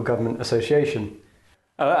England Local Government Association.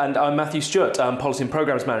 And I'm Matthew Stewart, I'm Policy and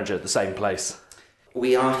Programmes Manager at the same place.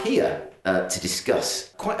 We are here to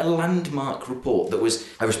discuss quite a landmark report that was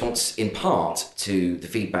a response in part to the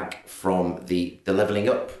feedback from the Levelling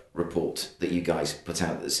Up report that you guys put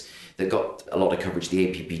out that got a lot of coverage. The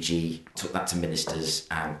APPG took that to ministers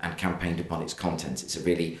and campaigned upon its contents. It's a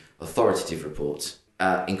really authoritative report,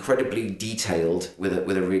 incredibly detailed with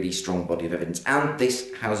a really strong body of evidence. And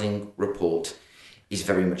this housing report is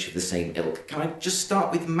very much of the same ilk. Can I just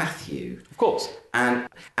start with Matthew? Of course. And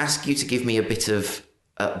ask you to give me a bit of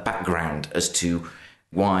background as to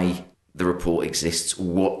why the report exists,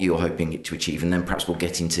 what you're hoping it to achieve, and then perhaps we'll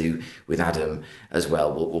get into, with Adam as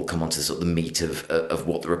well, we'll come on to sort of the meat of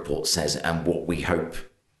what the report says and what we hope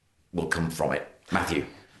will come from it. Matthew.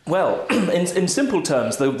 Well, in simple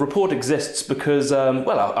terms, the report exists because,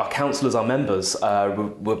 our councillors, our members,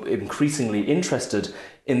 were increasingly interested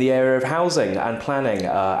in the area of housing and planning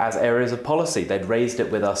as areas of policy. They'd raised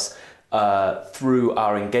it with us through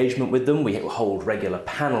our engagement with them. We hold regular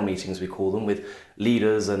panel meetings, we call them, with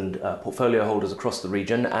leaders and portfolio holders across the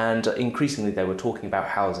region, and increasingly they were talking about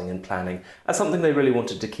housing and planning as something they really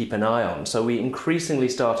wanted to keep an eye on. So we increasingly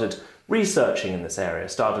started researching in this area,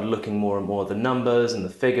 started looking more and more at the numbers and the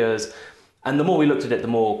figures, and the more we looked at it, the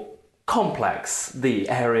more complex the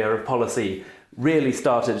area of policy really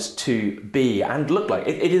started to be and look like.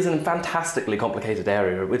 It is a fantastically complicated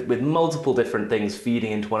area with multiple different things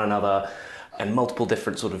feeding into one another and multiple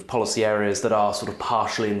different sort of policy areas that are sort of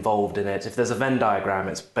partially involved in it. If there's a Venn diagram,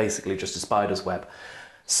 it's basically just a spider's web.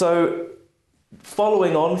 So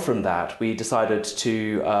following on from that, we decided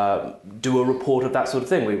to do a report of that sort of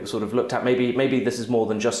thing. We sort of looked at maybe this is more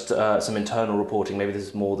than just some internal reporting. Maybe this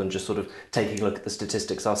is more than just sort of taking a look at the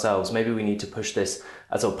statistics ourselves. Maybe we need to push this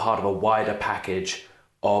as a part of a wider package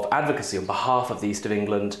of advocacy on behalf of the East of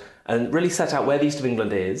England and really set out where the East of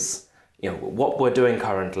England is, what we're doing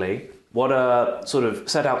currently, sort of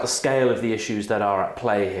set out the scale of the issues that are at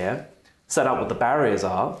play here, set out what the barriers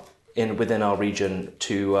are within our region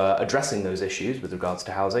to addressing those issues with regards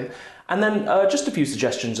to housing, and then just a few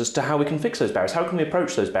suggestions as to how we can fix those barriers. How can we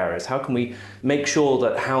approach those barriers? How can we make sure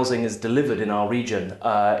that housing is delivered in our region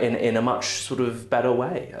in a much sort of better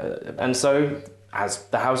way? And so, as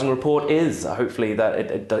the housing report is, hopefully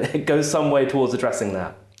that it goes some way towards addressing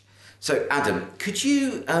that. So, Adam, could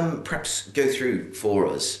you perhaps go through for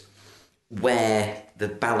us where the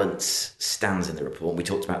balance stands in the report? We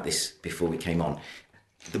talked about this before we came on.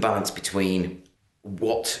 The balance between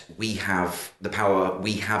what we have, the power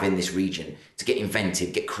we have in this region to get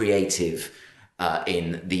inventive, get creative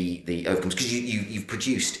in the outcomes. Because you've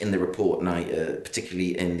produced in the report, and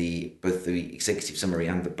particularly in both the executive summary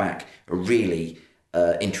and the back, a really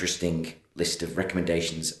interesting list of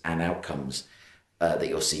recommendations and outcomes that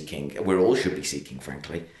you're seeking. We all should be seeking,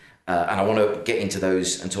 frankly. And I want to get into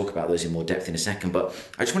those and talk about those in more depth in a second. But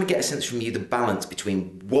I just want to get a sense from you, the balance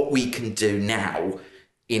between what we can do now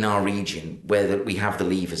in our region, where we have the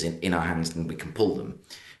levers in our hands and we can pull them,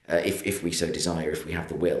 if we so desire, if we have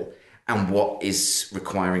the will, and what is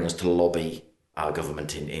requiring us to lobby our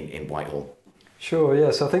government in Whitehall. Sure,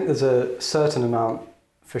 yeah. So I think there's a certain amount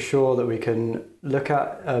for sure that we can look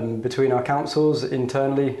at between our councils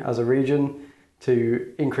internally as a region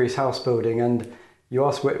to increase house building. And you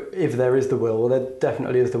ask if there is the will. Well, there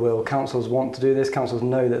definitely is the will. Councils want to do this. Councils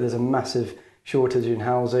know that there's a massive shortage in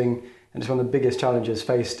housing, and it's one of the biggest challenges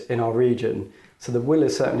faced in our region. So the will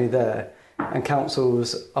is certainly there, and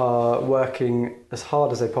councils are working as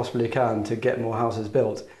hard as they possibly can to get more houses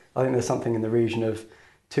built. I think there's something in the region of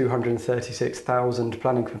 236,000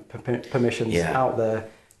 planning permissions out there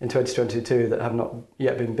in 2022 that have not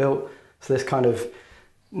yet been built. So this kind of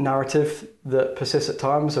narrative that persists at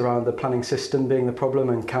times around the planning system being the problem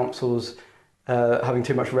and councils having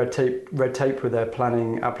too much red tape with their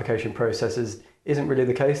planning application processes isn't really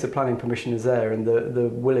the case. The planning permission is there and the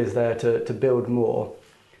will is there to build more.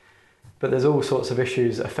 But there's all sorts of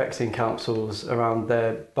issues affecting councils around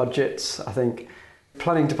their budgets. I think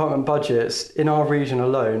planning department budgets in our region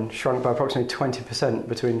alone shrunk by approximately 20%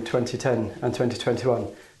 between 2010 and 2021.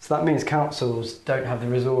 So that means councils don't have the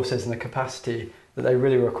resources and the capacity that they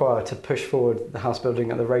really require to push forward the house building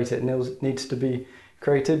at the rate it needs to be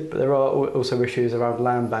created. But there are also issues around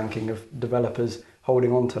land banking of developers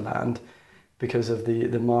holding on to land because of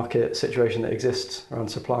the market situation that exists around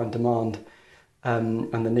supply and demand,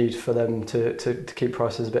 and the need for them to keep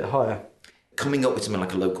prices a bit higher. Coming up with something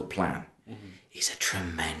like a local plan is a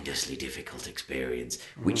tremendously difficult experience,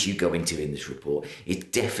 which you go into in this report.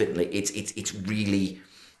 It's really,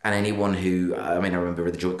 and anyone who, I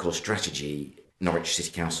remember the Joint Core Strategy, Norwich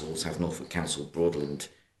City Council, South Norfolk Council, Broadland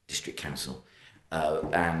District Council,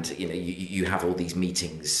 and you have all these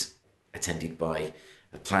meetings attended by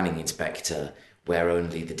a planning inspector where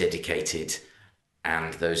only the dedicated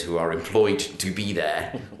and those who are employed to be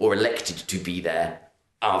there or elected to be there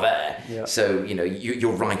are there. Yeah. So,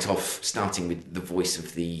 you're right off starting with the voice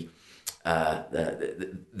of the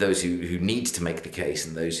those who need to make the case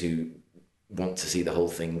and those who want to see the whole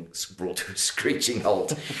thing brought to a screeching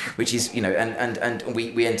halt, which is, and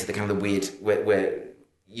we enter the kind of the weird where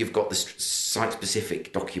you've got the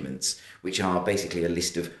site-specific documents, which are basically a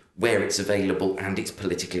list of where it's available and it's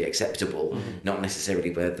politically acceptable, not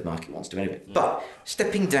necessarily where the market wants to move it. But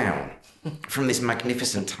stepping down from this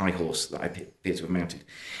magnificent high horse that I appear to have mounted,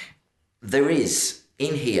 there is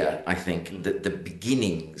in here, I think, the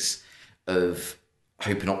beginnings of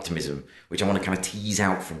hope and optimism, which I want to kind of tease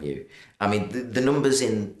out from you. I mean, the numbers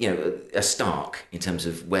are stark in terms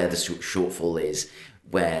of where the shortfall is,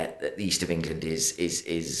 where the east of England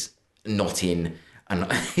is not in. And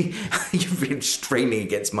you're really straining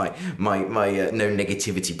against my no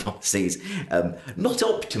negativity policies. Not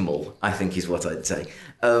optimal, I think, is what I'd say.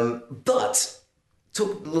 But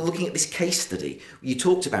looking at this case study, you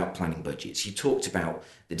talked about planning budgets. You talked about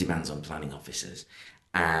the demands on planning officers.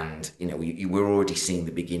 And, we're already seeing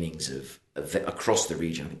the beginnings of across the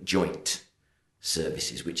region, joint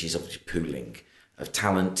services, which is obviously pooling of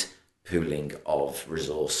talent, pooling of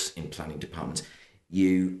resource in planning departments.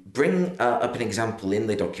 You bring up an example in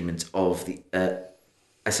the document of the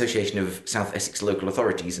Association of South Essex Local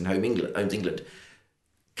Authorities and Homes England.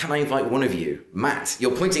 Can I invite one of you, Matt?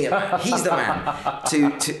 You're pointing at Matt. He's the man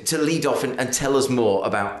to lead off and tell us more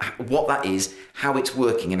about what that is, how it's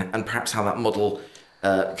working, and perhaps how that model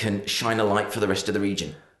can shine a light for the rest of the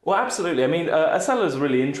region. Well, absolutely. I mean, Acela is a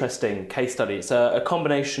really interesting case study. It's a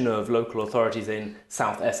combination of local authorities in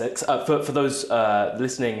South Essex. For those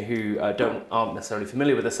listening who aren't necessarily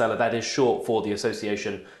familiar with Acela, that is short for the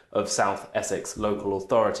Association of South Essex Local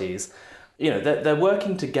Authorities. They're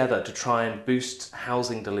working together to try and boost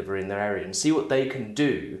housing delivery in their area and see what they can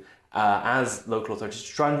do as local authorities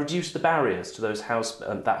to try and reduce the barriers to those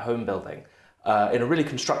that home building in a really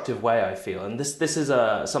constructive way, I feel. And this is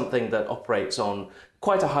something that operates on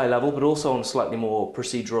quite a high level, but also on a slightly more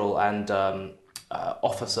procedural and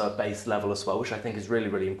officer-based level as well, which I think is really,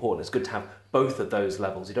 really important. It's good to have both of those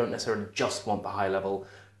levels. You don't necessarily just want the high level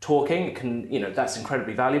talking. It can, that's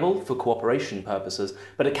incredibly valuable for cooperation purposes,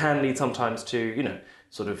 but it can lead sometimes to,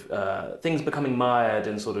 things becoming mired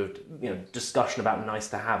in discussion about nice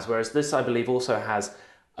to haves. Whereas this, I believe, also has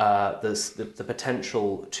the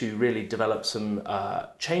potential to really develop some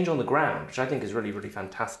change on the ground, which I think is really, really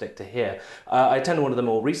fantastic to hear. I attended one of the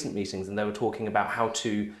more recent meetings, and they were talking about how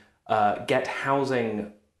to get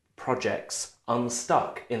housing projects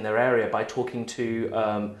unstuck in their area by talking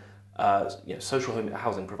to social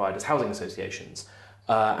housing providers, housing associations,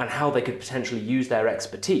 and how they could potentially use their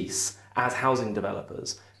expertise as housing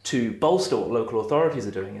developers to bolster what local authorities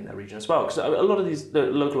are doing in their region as well. Because a lot of these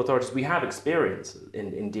local authorities, we have experience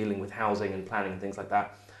in dealing with housing and planning and things like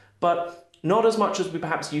that, but not as much as we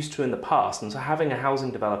perhaps used to in the past. And so having a housing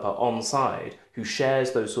developer on side who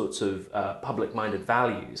shares those sorts of public-minded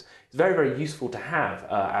values is very, very useful to have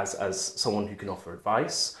as someone who can offer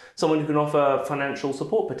advice, someone who can offer financial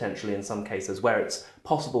support potentially in some cases where it's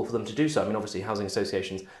possible for them to do so. I mean, obviously housing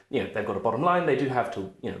associations, they've got a bottom line. They do have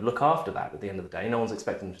to, look after that at the end of the day. No one's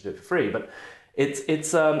expecting them to do it for free, but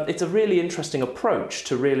it's a really interesting approach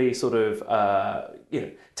to really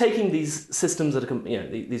taking these systems that are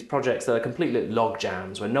these projects that are completely log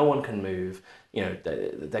jams where no one can move,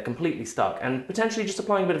 they're completely stuck, and potentially just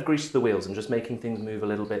applying a bit of grease to the wheels and just making things move a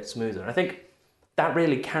little bit smoother. And I think that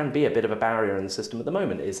really can be a bit of a barrier in the system at the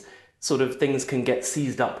moment, is things can get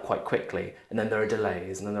seized up quite quickly, and then there are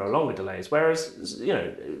delays, and then there are longer delays. Whereas,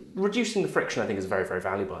 reducing the friction, I think, is very, very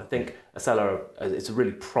valuable. I think Acela, it's a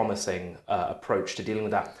really promising approach to dealing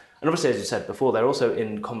with that. And obviously, as you said before, they're also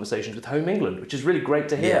in conversations with Home England, which is really great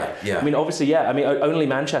to hear. Yeah. I mean, obviously, only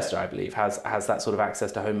Manchester, I believe, has that sort of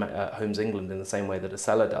access to Homes England in the same way that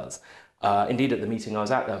Acela does. Indeed, at the meeting I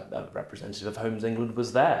was at, a representative of Homes England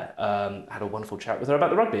was there. Had a wonderful chat with her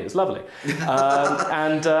about the rugby. It was lovely, it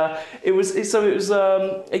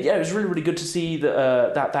was really, really good to see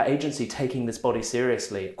that agency taking this body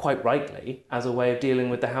seriously, quite rightly, as a way of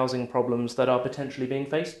dealing with the housing problems that are potentially being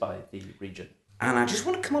faced by the region. And I just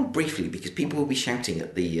want to come on briefly, because people will be shouting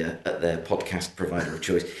at at their podcast provider of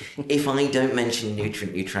choice if I don't mention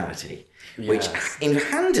nutrient neutrality, which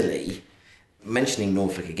handily. Mentioning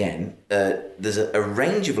Norfolk again, there's a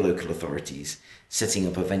range of local authorities setting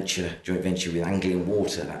up a joint venture with Anglian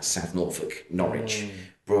Water, that's South Norfolk, Norwich,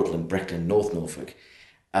 Broadland, Brecon, North Norfolk.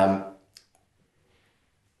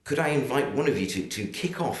 Could I invite one of you to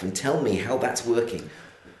kick off and tell me how that's working?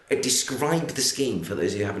 Describe the scheme for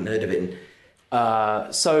those who haven't heard of it.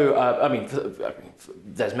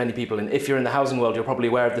 There's many people, if you're in the housing world, you're probably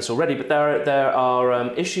aware of this already, but there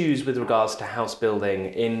are issues with regards to house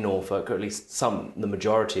building in Norfolk, or at least the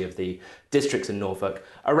majority of the districts in Norfolk,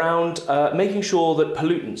 around making sure that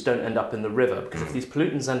pollutants don't end up in the river. Because if these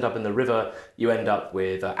pollutants end up in the river, you end up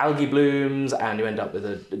with algae blooms, and you end up with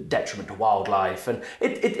a detriment to wildlife. And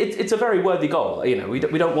it's a very worthy goal. We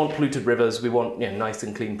don't want polluted rivers. We want nice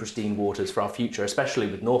and clean, pristine waters for our future, especially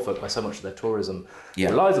with Norfolk, where so much of their tourism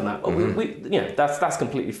relies on that. But that's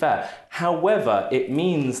completely fair. However, it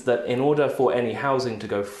means that in order for any housing to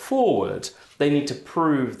go forward, they need to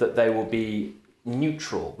prove that they will be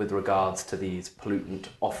neutral with regards to these pollutant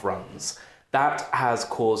off-runs. That has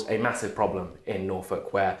caused a massive problem in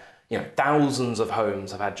Norfolk, where thousands of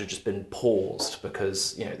homes have had to just been paused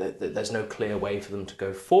because there's no clear way for them to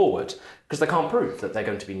go forward because they can't prove that they're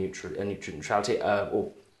going to be nutrient neutrality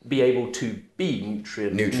or be able to be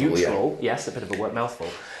nutrient neutral. Yeah. Yes, a bit of a word mouthful.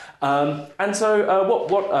 And so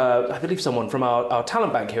what I believe someone from our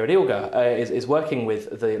talent bank here at ILGA is working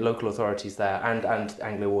with the local authorities there and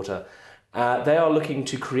Anglia Water. They are looking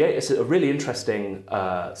to create a really interesting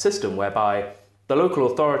system whereby the local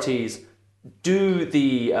authorities do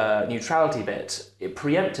the neutrality bit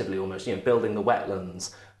preemptively almost, building the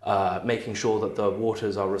wetlands, making sure that the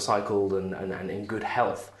waters are recycled and in good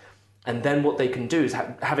health. And then what they can do is,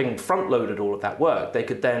 having front-loaded all of that work, they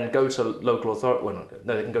could then go to local authority,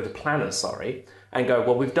 they can go to planners, and go,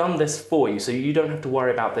 well, we've done this for you, so you don't have to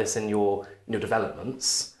worry about this in your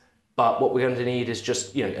developments. But what we're going to need is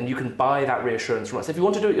just, and you can buy that reassurance from us. If you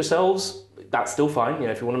want to do it yourselves, that's still fine.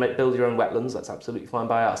 If you want to build your own wetlands, that's absolutely fine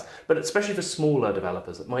by us. But especially for smaller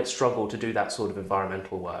developers that might struggle to do that sort of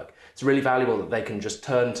environmental work, it's really valuable that they can just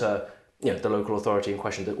turn to the local authority in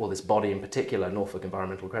question, or this body in particular, Norfolk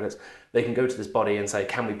Environmental Credits. They can go to this body and say,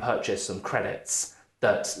 can we purchase some credits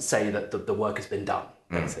that say that the work has been done,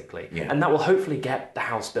 basically. Yeah. And that will hopefully get the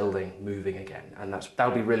house building moving again. And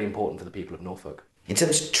that'll be really important for the people of Norfolk. In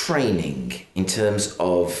terms of training, in terms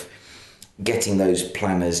of getting those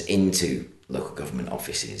planners into local government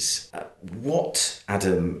offices, what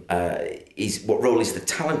role is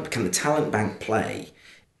can the talent bank play?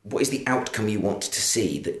 What is the outcome you want to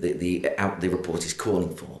see that the report is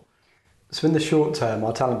calling for? So in the short term,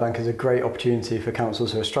 our talent bank is a great opportunity for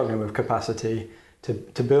councils who are struggling with capacity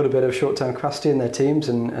to build a bit of short-term capacity in their teams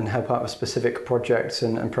and help out with specific projects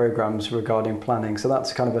and programmes regarding planning. So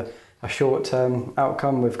that's kind of a short-term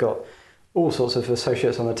outcome. We've got all sorts of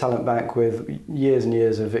associates on the talent bank with years and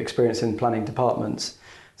years of experience in planning departments.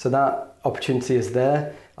 So that opportunity is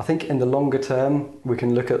there. I think in the longer term, we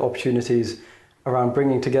can look at opportunities around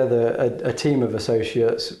bringing together a team of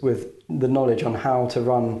associates with the knowledge on how to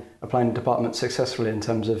run a planning department successfully in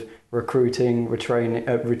terms of recruiting,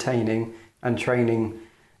 retaining and training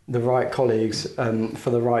the right colleagues for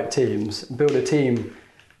the right teams. Build a team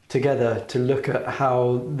together to look at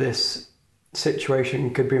how this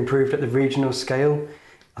situation could be improved at the regional scale.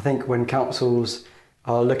 I think when councils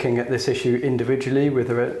are looking at this issue individually with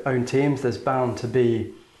their own teams, there's bound to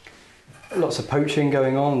be lots of poaching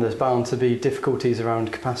going on, there's bound to be difficulties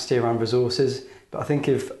around capacity, around resources. But I think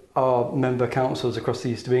if our member councils across the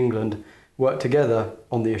east of England work together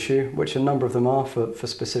on the issue, which a number of them are for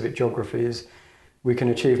specific geographies, we can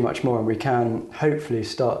achieve much more, and we can hopefully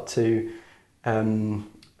start to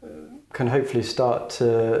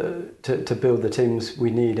build the teams we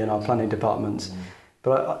need in our planning departments.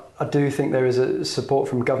 But I do think there is a support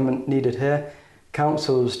from government needed here.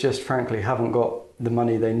 Councils just frankly haven't got the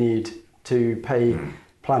money they need to pay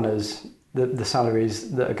planners the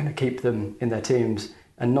salaries that are going to keep them in their teams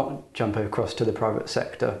and not jump across to the private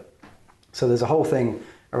sector. So there's a whole thing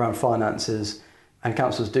around finances, and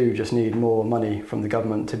councils do just need more money from the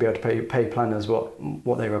government to be able to pay planners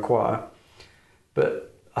what they require.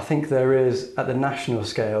 But I think there is, at the national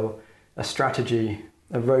scale, a strategy,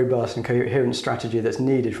 a robust and coherent strategy that's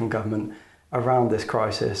needed from government around this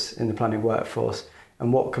crisis in the planning workforce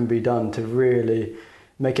and what can be done to really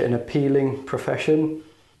make it an appealing profession.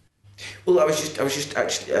 Well, I was just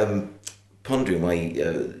actually pondering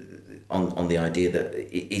on the idea that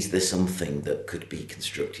is there something that could be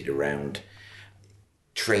constructed around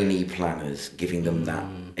trainee planners, giving them that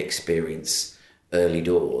experience early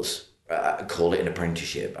doors. Call it an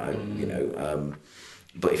apprenticeship,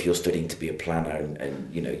 but if you're studying to be a planner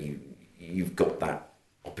and you've got that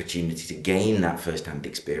opportunity to gain that first-hand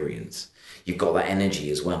experience, you've got that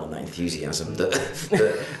energy as well and that enthusiasm that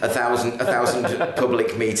a thousand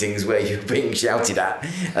public meetings where you're being shouted at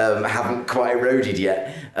haven't quite eroded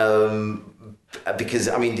yet, because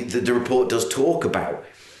the report does talk about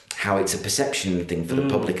how it's a perception thing for the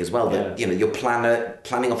public as well, that your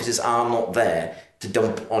planning officers are not there to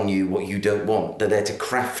dump on you what you don't want. They're there to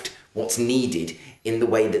craft what's needed in the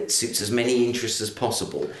way that suits as many interests as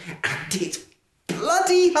possible. And it's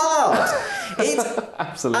bloody hard. It's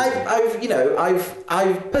absolutely.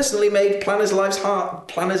 I've personally made planners'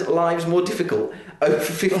 lives more difficult over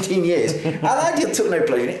 15 years, and I took no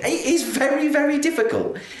pleasure in it. It is very, very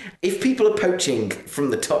difficult. If people are poaching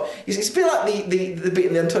from the top, it's a bit like the bit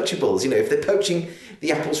in The Untouchables. If they're poaching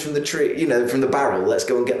the apples from the tree, from the barrel, let's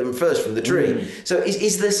go and get them first from the tree. So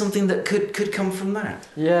is there something that could come from that?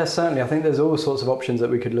 Yeah, certainly. I think there's all sorts of options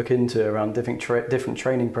that we could look into around different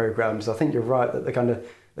training programs. I think you're right that the kind of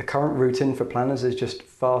the current route in for planners is just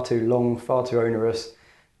far too long, far too onerous,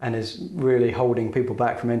 and is really holding people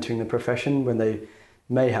back from entering the profession when they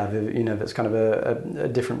may have, that's kind of a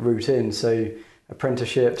different route in. So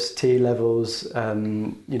apprenticeships, T levels,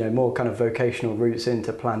 more kind of vocational routes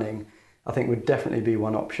into planning, I think would definitely be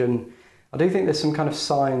one option. I do think there's some kind of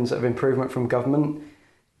signs of improvement from government.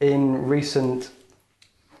 In recent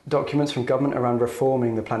documents from government around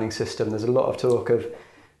reforming the planning system, there's a lot of talk of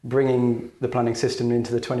bringing the planning system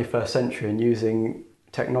into the 21st century and using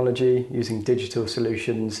technology, using digital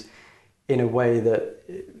solutions in a way that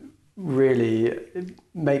really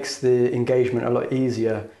makes the engagement a lot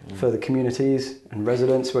easier for the communities and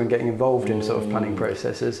residents when getting involved in sort of planning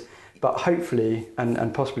processes. But hopefully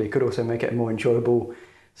and possibly could also make it a more enjoyable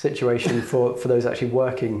situation for those actually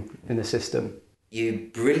working in the system. You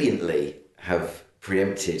brilliantly have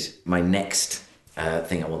preempted my next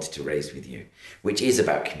thing I wanted to raise with you, which is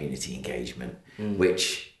about community engagement,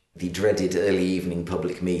 which the dreaded early evening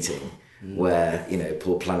public meeting where,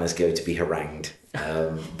 poor planners go to be harangued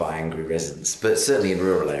by angry residents, but certainly in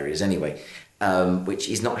rural areas anyway, which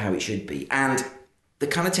is not how it should be. And the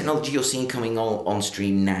kind of technology you're seeing coming on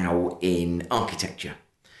stream now in architecture,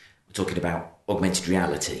 we're talking about augmented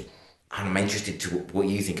reality. And I'm interested to what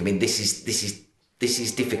you think. I mean, this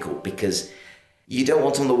is difficult because you don't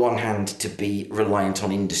want, on the one hand, to be reliant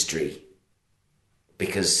on industry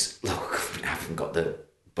because, look, we haven't got the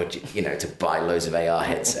budget, to buy loads of AR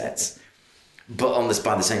headsets. But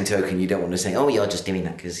by the same token, you don't want to say, oh, you're just doing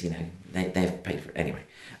that because, they've paid for it. Anyway.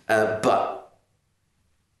 But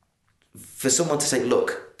for someone to say,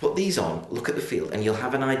 look, put these on, look at the field, and you'll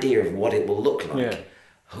have an idea of what it will look like. Yeah.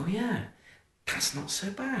 Oh, yeah, that's not so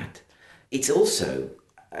bad. It's also,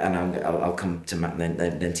 and I'll come to Matt and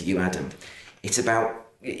then to you, Adam. Is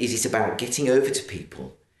it about getting over to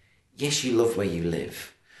people? Yes, you love where you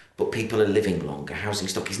live, but people are living longer. Housing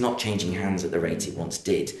stock is not changing hands at the rate it once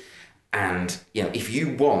did. And, if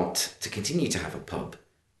you want to continue to have a pub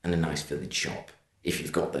and a nice village shop, if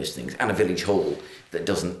you've got those things, and a village hall that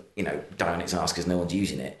doesn't, die on its arse because no one's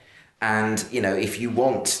using it, and, if you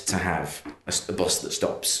want to have a bus that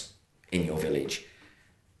stops in your village,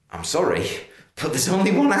 I'm sorry, but there's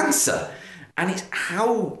only one answer. And it's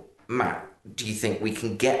how, Matt, do you think we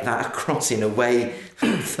can get that across in a way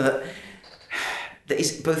that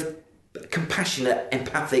is both compassionate,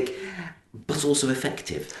 empathic, but also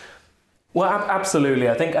effective? Well, absolutely.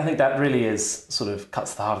 I think that really is sort of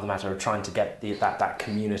cuts to the heart of the matter of trying to get that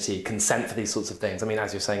community consent for these sorts of things. I mean,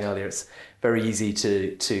 as you were saying earlier, it's very easy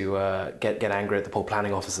to get angry at the poor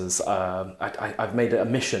planning officers. I've made it a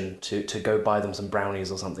mission to go buy them some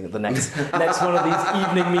brownies or something at the next one of these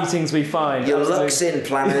evening meetings we find. Your luck's in,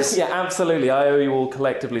 planners. Yeah, absolutely. I owe you all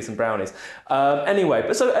collectively some brownies. Anyway,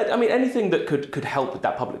 but so I mean, anything that could help with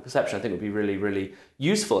that public perception, I think would be really, really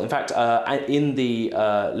useful. In fact, in the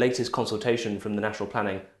latest consultation from the National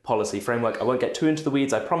Planning Policy Framework, I won't get too into the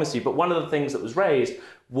weeds, I promise you, but one of the things that was raised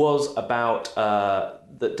was about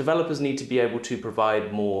that developers need to be able to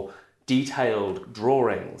provide more detailed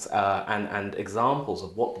drawings and examples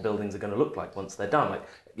of what the buildings are going to look like once they're done, like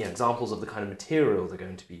examples of the kind of material they're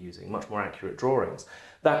going to be using, much more accurate drawings,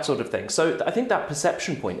 that sort of thing. So I think that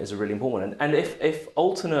perception point is a really important one. And if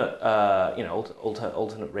alternate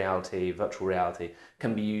reality, virtual reality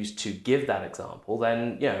can be used to give that example,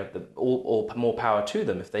 then all more power to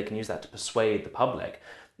them. If they can use that to persuade the public,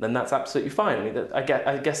 then that's absolutely fine. I mean,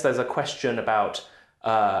 I guess there's a question about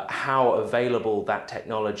how available that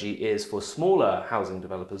technology is for smaller housing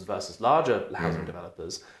developers versus larger housing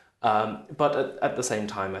developers. But at the same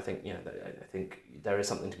time, I think I think there is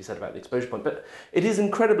something to be said about the exposure point. But it is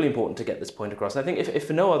incredibly important to get this point across. And I think if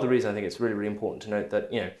for no other reason, I think it's really, really important to note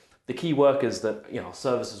that the key workers that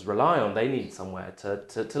services rely on, they need somewhere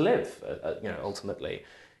to live. Ultimately,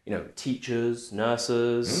 teachers,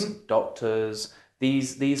 nurses, doctors.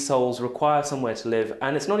 These souls require somewhere to live,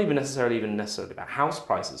 and it's not even necessarily about house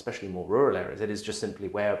prices, especially in more rural areas. It is just simply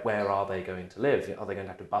where are they going to live? Are they going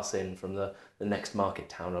to have to bus in from the next market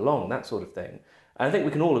town along, that sort of thing? And I think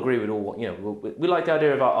we can all agree with all, we like the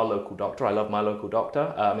idea of our local doctor. I love my local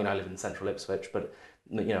doctor. I mean, I live in central Ipswich, but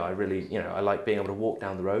I really, I like being able to walk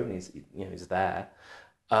down the road and he's there.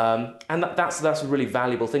 And that's a really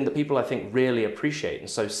valuable thing that people, I think, really appreciate. And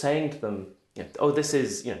so saying to them, this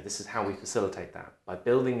is how we facilitate that. By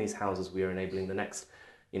building these houses, we are enabling the next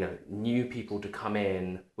new people to come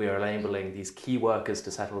in. We are enabling these key workers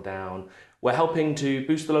to settle down. We're helping to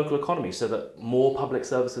boost the local economy so that more public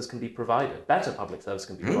services can be provided, better public service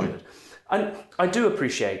can be provided. And I do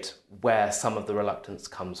appreciate where some of the reluctance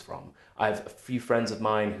comes from. I have a few friends of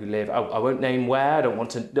mine who live. I won't name where. I don't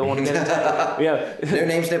want to get into. No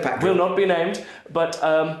names, no background. Will not be named. But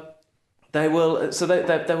they will. So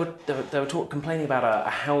they were complaining about a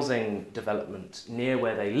housing development near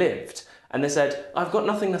where they lived, and they said, "I've got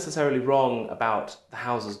nothing necessarily wrong about the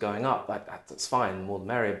houses going up. That's fine, the more the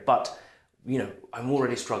merrier. But I'm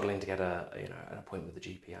already struggling to get an appointment with the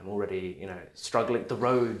GP. I'm already, struggling. The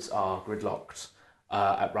roads are gridlocked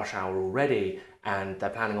at rush hour already, and they're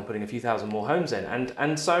planning on putting a few thousand more homes in.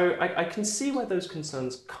 And so I can see where those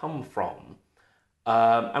concerns come from,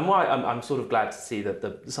 and why I'm sort of glad to see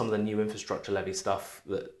that some of the new infrastructure levy stuff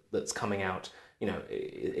that's coming out.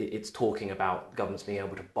 It's talking about governments being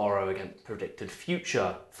able to borrow against predicted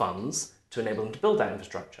future funds to enable them to build that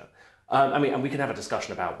infrastructure. And we can have a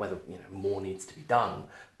discussion about whether more needs to be done.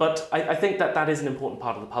 But I think that is an important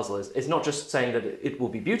part of the puzzle. It's not just saying that it will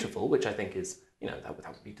be beautiful, which I think is that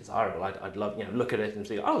would be desirable. I'd love look at it and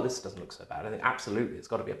see, oh, this doesn't look so bad. I think absolutely it's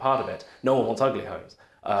got to be a part of it. No one wants ugly homes.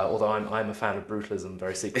 Although I'm a fan of brutalism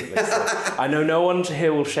very secretly. So I know no one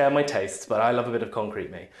here will share my tastes, but I love a bit of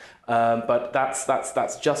concrete me. But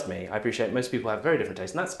that's just me. I appreciate most people have very different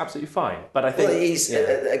tastes, and that's absolutely fine. But I think it is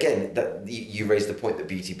again that you raised the point that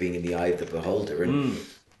beauty being in the eye of the beholder, and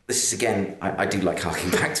this is again I do like harking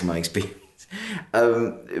back to my experience.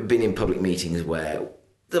 Been in public meetings where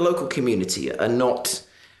the local community are not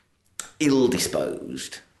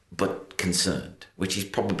ill-disposed but concerned, which is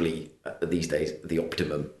probably these days the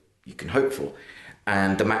optimum you can hope for.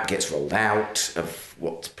 And the map gets rolled out of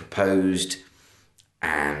what's proposed,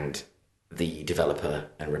 and the developer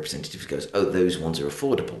and representatives goes, "Oh, those ones are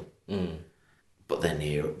affordable, but they're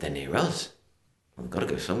near us. Well, we've got to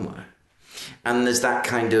go somewhere." And there's that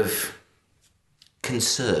kind of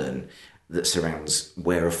concern that surrounds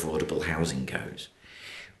where affordable housing goes.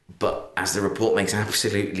 But as the report makes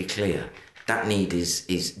absolutely clear, that need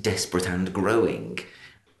is desperate and growing.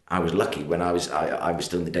 I was lucky when I was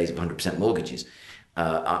still in the days of 100% mortgages.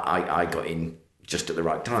 I got in just at the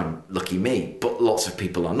right time. Lucky me. But lots of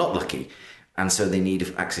people are not lucky, and so they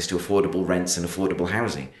need access to affordable rents and affordable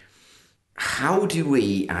housing. How do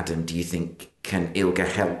we, Adam, do you think, can ILGA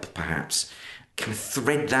help, perhaps, can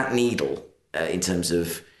thread that needle in terms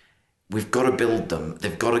of we've got to build them,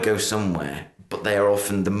 they've got to go somewhere, but they are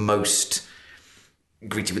often the most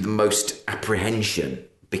greeted with the most apprehension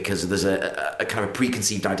because there's a kind of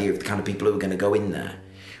preconceived idea of the kind of people who are going to go in there,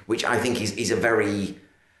 which I think is a very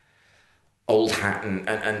old hat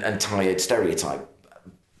and tired stereotype.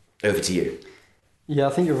 Over to you. Yeah,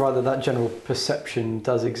 I think you're right that general perception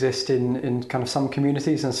does exist in kind of some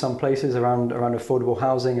communities and some places around affordable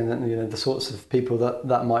housing, and then the sorts of people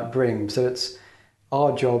that might bring. So it's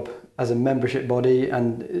our job as a membership body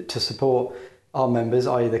and to support our members,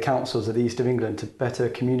 i.e. the councils of the East of England, to better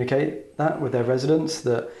communicate that with their residents,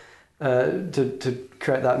 that to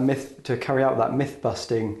create that myth, to carry out that myth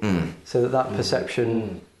busting, so that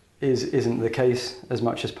perception isn't the case as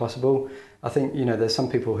much as possible. I think there's some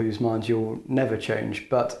people whose minds you'll never change,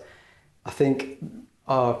 but I think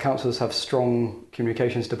our councils have strong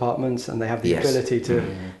communications departments, and they have the ability to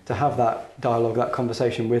have that dialogue, that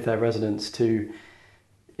conversation with their residents to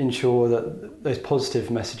ensure that those positive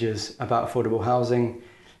messages about affordable housing,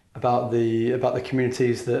 about the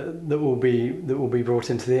communities that will be brought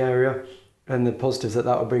into the area, and the positives that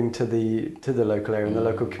will bring to the local area and the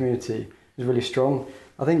local community is really strong.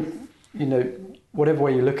 I think whatever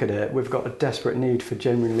way you look at it, we've got a desperate need for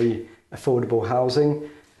genuinely affordable housing.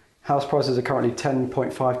 House prices are currently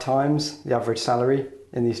 10.5 times the average salary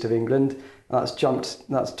in the East of England, and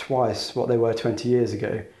that's twice what they were 20 years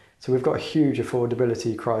ago. So we've got a huge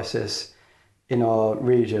affordability crisis in our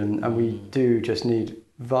region, and we do just need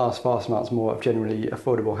vast amounts more of generally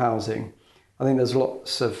affordable housing. I think there's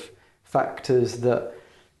lots of factors that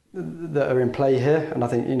are in play here, and I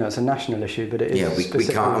think it's a national issue, but it is we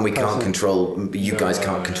can't control. You guys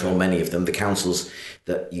can't control many of them. The councils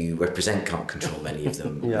that you represent can't control many of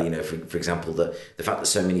them. For example, the fact that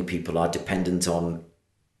so many people are dependent on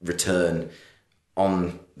return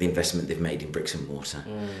on the investment they've made in bricks and mortar,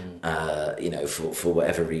 for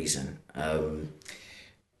whatever reason.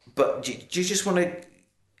 But do you just want to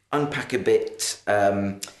unpack a bit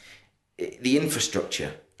the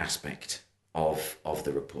infrastructure aspect of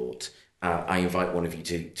the report? I invite one of you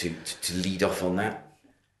to lead off on that.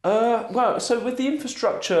 So with the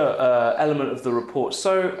infrastructure element of the report,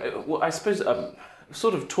 I suppose I've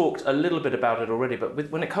sort of talked a little bit about it already, but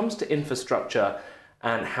when it comes to infrastructure,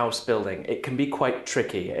 and house building, it can be quite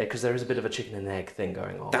tricky because there is a bit of a chicken and egg thing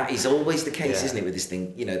going on. That is always the case, isn't it, with this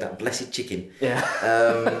thing? That blessed chicken. Yeah.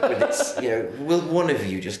 When it's, will one of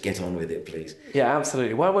you just get on with it, please? Yeah,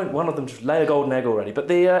 absolutely. Why won't one of them just lay a golden egg already? But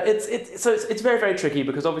it's very, very tricky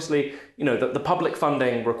because obviously, the public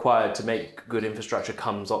funding required to make good infrastructure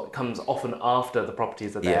comes often after the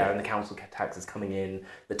properties are there and the council tax is coming in,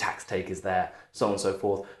 the tax take is there, so on and so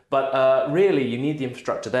forth. But really, you need the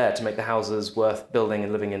infrastructure there to make the houses worth building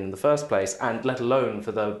and living in the first place, and let alone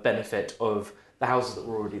for the benefit of the houses that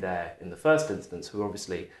were already there in the first instance, who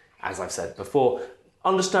obviously, as I've said before,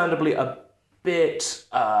 understandably a bit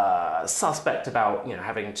suspect about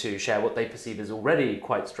having to share what they perceive as already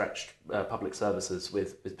quite stretched public services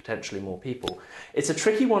with potentially more people. It's a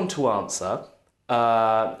tricky one to answer.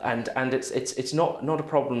 And it's not a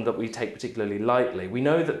problem that we take particularly lightly. We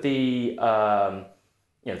know that the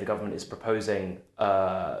government is proposing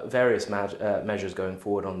various measures going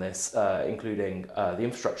forward on this, including the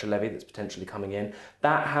infrastructure levy that's potentially coming in.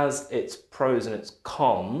 That has its pros and its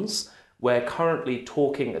cons. We're currently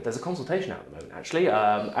talking. There's a consultation out at the moment, actually,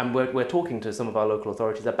 and we're talking to some of our local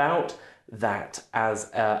authorities about that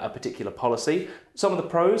as a particular policy. Some of the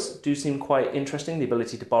pros do seem quite interesting. The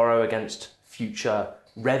ability to borrow against future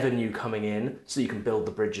revenue coming in, so you can build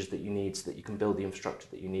the bridges that you need, so that you can build the infrastructure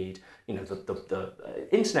that you need. The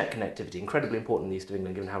internet connectivity, incredibly important in the east of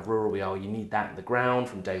England, given how rural we are. You need that in the ground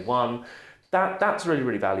from day one. That's really,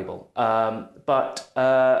 really valuable. But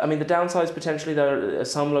the downsides potentially, there are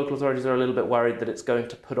some local authorities are a little bit worried that it's going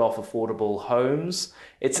to put off affordable homes.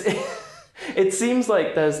 It seems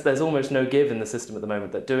like there's almost no give in the system at the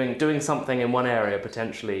moment, that doing something in one area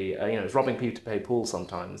potentially, it's robbing Peter to pay Paul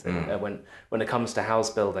sometimes when it comes to house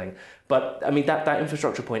building. But that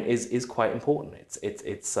infrastructure point is quite important.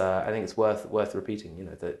 It's I think it's worth repeating.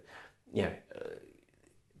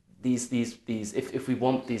 These if we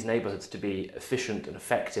want these neighbourhoods to be efficient and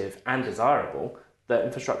effective and desirable, the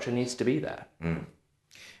infrastructure needs to be there.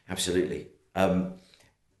 Absolutely.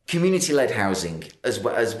 Community-led housing, as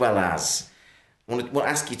well as... We'll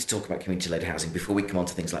ask you to talk about community-led housing before we come on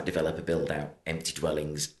to things like developer build-out, empty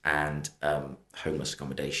dwellings, and homeless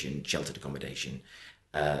accommodation, sheltered accommodation,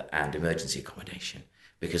 and emergency accommodation,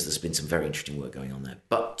 because there's been some very interesting work going on there.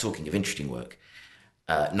 But talking of interesting work,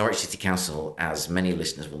 Norwich City Council, as many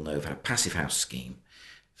listeners will know, have had a passive house scheme,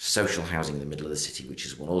 social housing in the middle of the city, which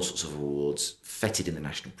has won all sorts of awards, feted in the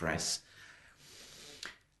national press.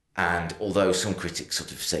 And although some critics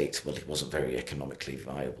sort of say it wasn't very economically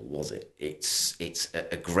viable, was it? It's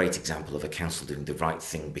a great example of a council doing the right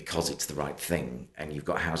thing because it's the right thing, and you've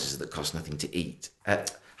got houses that cost nothing to eat. I've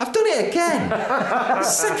done it again.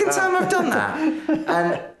 Second time I've done that.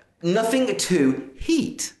 And nothing to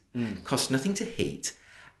heat. Cost nothing to heat.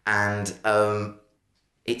 And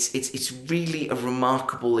it's really a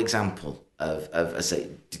remarkable example of I say,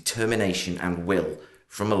 determination and will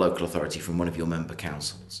from a local authority, from one of your member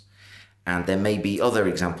councils. And there may be other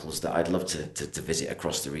examples that I'd love to visit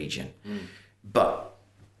across the region. But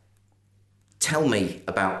tell me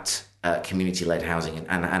about community-led housing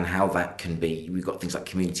and how that can be. We've got things like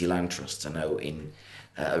community land trusts. I know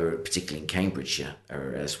particularly in Cambridgeshire,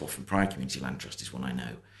 Swaffham Pride Community Land Trust is one I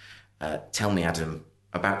know. Tell me, Adam,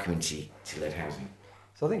 about community-led housing.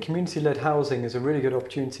 So I think community-led housing is a really good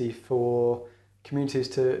opportunity for communities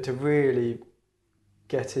to really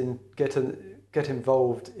get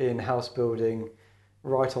involved in house building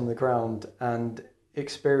right on the ground and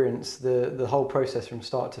experience the whole process from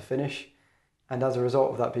start to finish, and as a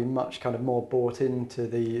result of that be much kind of more bought into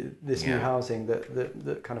this new housing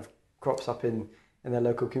that kind of crops up in their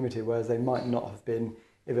local community, whereas they might not have been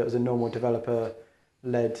if it was a normal developer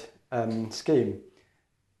led scheme.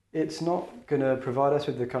 It's not going to provide us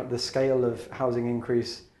with the scale of housing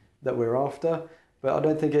increase that we're after, but I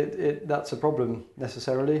don't think that's a problem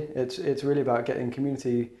necessarily. It's really about getting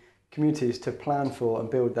communities to plan for and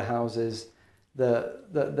build the houses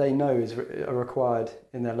that they know are required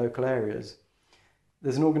in their local areas.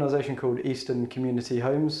 There's an organisation called Eastern Community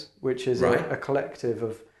Homes, which is a collective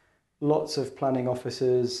of lots of planning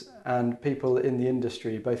officers and people in the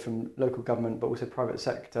industry, both from local government but also private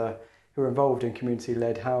sector, who are involved in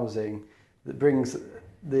community-led housing, that brings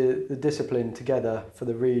the discipline together for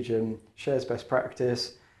the region, shares best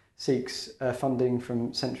practice, seeks funding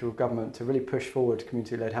from central government to really push forward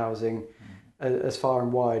community-led housing as far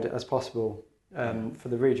and wide as possible for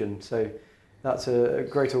the region. So that's a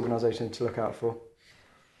great organisation to look out for.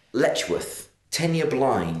 Letchworth, tenure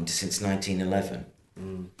blind since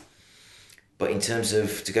 1911. But in terms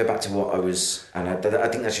of, to go back to what I was, and I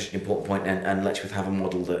think that's just an important point, and Letchworth have a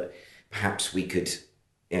model that perhaps we could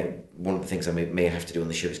one of the things I may have to do on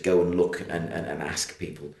the show is go and look and ask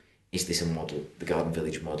people, is this a model, the Garden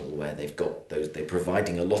Village model, where they're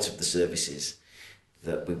providing a lot of the services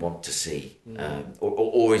that we want to see,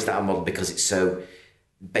 or is that a model because it's so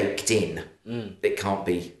baked in it can't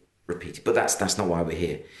be repeated? But that's not why we're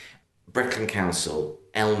here. Brecon Council,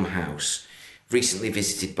 Elm House, recently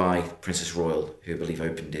visited by Princess Royal, who I believe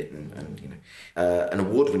opened it, and an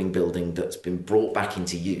award-winning building that's been brought back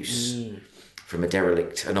into use from a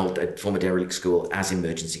former derelict school as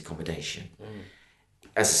emergency accommodation.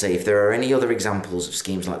 As I say, if there are any other examples of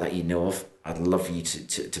schemes like that you know of, I'd love for you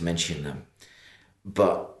to mention them.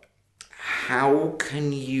 But how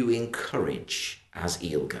can you encourage, as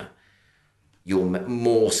ILGA,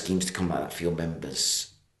 more schemes to come like that for your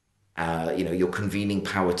members? Your convening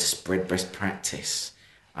power to spread best practice,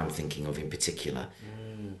 I'm thinking of in particular.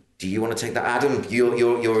 Do you want to take that? Adam,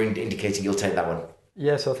 you're indicating you'll take that one.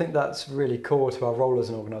 Yeah, so I think that's really core to our role as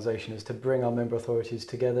an organisation, is to bring our member authorities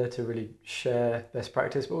together to really share best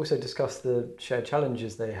practice, but also discuss the shared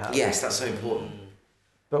challenges they have. Yes, that's so important.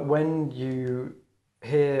 But when you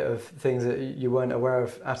hear of things that you weren't aware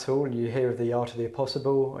of at all, and you hear of the art of the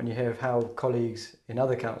impossible, and you hear of how colleagues in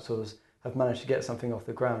other councils have managed to get something off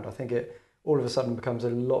the ground, I think it all of a sudden becomes a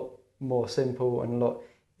lot more simple and a lot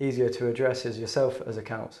easier to address as yourself as a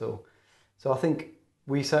council. So I think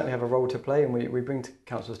we certainly have a role to play, and we bring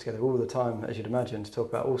councils together all the time, as you'd imagine, to talk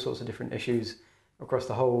about all sorts of different issues across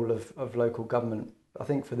the whole of local government. I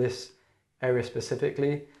think for this area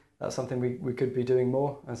specifically, that's something we could be doing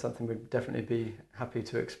more, and something we'd definitely be happy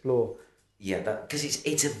to explore. Yeah, because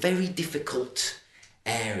it's a very difficult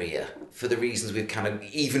area for the reasons we've kind of,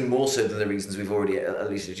 even more so than the reasons we've already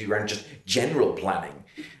alluded around just general planning,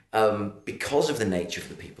 because of the nature of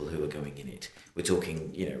the people who are going in it. We're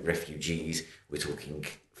talking, refugees, we're talking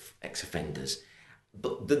ex-offenders.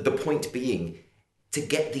 But the point being, to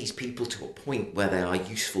get these people to a point where they are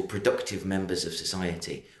useful, productive members of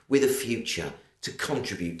society with a future to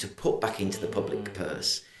contribute, to put back into the public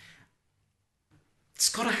purse, it's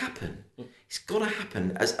got to happen. It's got to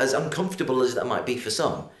happen, as uncomfortable as that might be for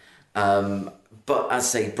some. But as I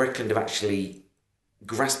say, Brecon have actually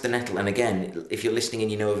grasped the nettle. And again, if you're listening and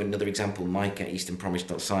you know of another example, Mike at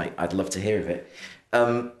easternpromise.site, I'd love to hear of it.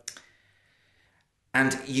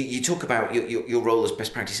 And you talk about your role as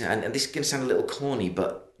best practice, and this is going to sound a little corny,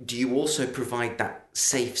 but do you also provide that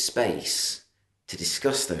safe space to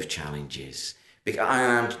discuss those challenges?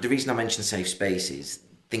 Because the reason I mention safe space is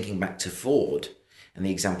thinking back to Ford and the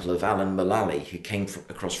example of Alan Mullally, who came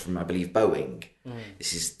across from, I believe, Boeing.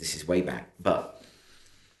 This is way back, but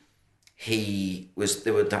I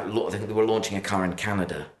think they were launching a car in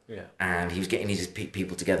Canada, and he was getting his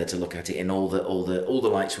people together to look at it, and all the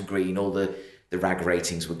lights were green, all the RAG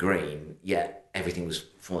ratings were green, yet everything was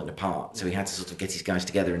falling apart. So he had to sort of get his guys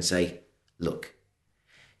together and say, look,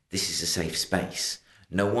 this is a safe space.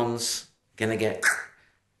 No one's going to get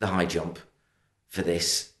the high jump for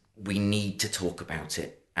this. We need to talk about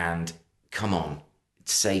it, and come on,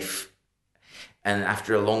 it's safe. And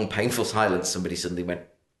after a long, painful silence, somebody suddenly went,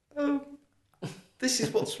 oh, this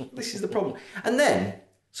is the problem. And then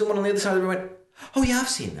someone on the other side of the room went, oh yeah, I've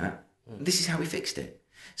seen that. This is how we fixed it.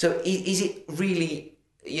 So is it really,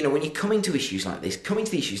 when you come into issues like this, come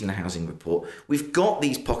into the issues in the housing report, we've got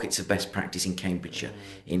these pockets of best practice in Cambridgeshire,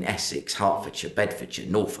 in Essex, Hertfordshire, Bedfordshire,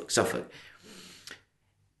 Norfolk, Suffolk.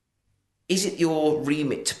 Is it your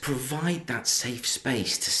remit to provide that safe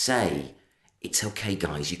space to say, it's okay,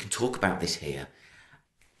 guys, you can talk about this here?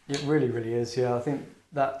 It really, really is, yeah. I think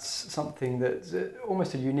that's something that's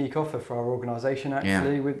almost a unique offer for our organisation,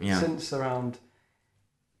 actually. Since around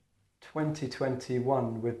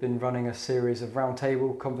 2021, we've been running a series of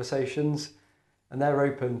roundtable conversations, and they're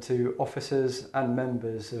open to officers and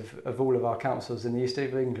members of all of our councils in the East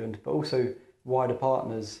of England, but also wider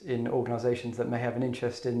partners in organisations that may have an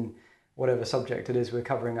interest in whatever subject it is we're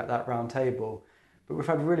covering at that round table. But we've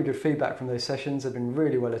had really good feedback from those sessions. They've been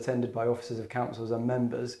really well attended by officers of councils and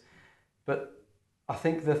members. But I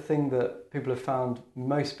think the thing that people have found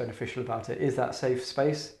most beneficial about it is that safe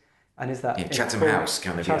space, and is that Chatham House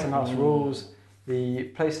kind of Chatham House rules, the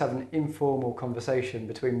place to have an informal conversation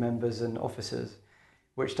between members and officers,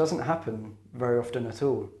 which doesn't happen very often at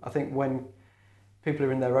all. I think when people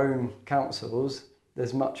are in their own councils,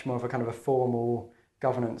 there's much more of a kind of a formal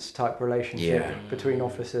governance type relationship between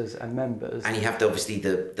officers and members, and you have to obviously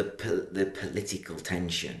the political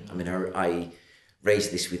tension. I mean, I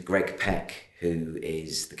raised this with Greg Peck, who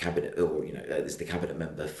is the cabinet, is the cabinet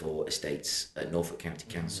member for estates at Norfolk County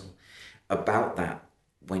Council, about that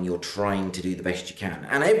when you're trying to do the best you can,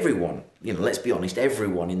 and everyone, let's be honest,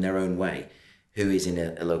 everyone in their own way who is in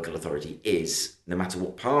a local authority is, no matter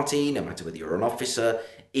what party, no matter whether you're an officer,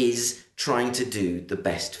 is trying to do the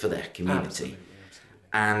best for their community. Absolutely.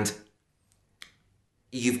 And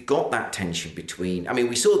you've got that tension between, I mean,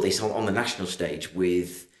 we saw this on the national stage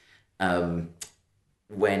with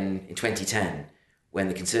when in 2010, when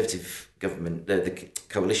the Conservative government, the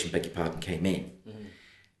coalition, beg your pardon, came in.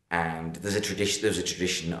 And there was a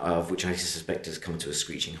tradition of, which I suspect has come to a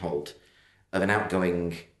screeching halt, of an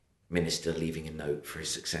outgoing minister leaving a note for his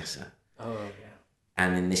successor. Oh, yeah.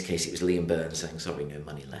 And in this case, it was Liam Burns saying, sorry, no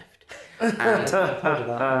money left. And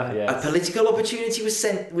a political opportunity was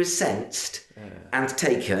sensed and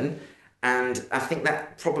taken. And I think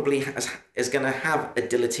that probably is going to have a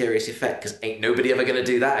deleterious effect, because ain't nobody ever going to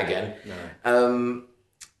do that again. No.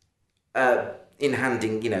 In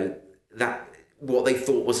handing, that what they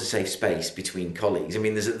thought was a safe space between colleagues. I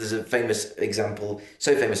mean, there's a famous example,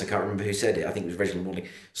 so famous I can't remember who said it. I think it was Reginald Morley.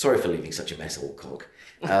 Sorry for leaving such a mess, old cog,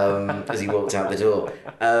 as he walked out the door.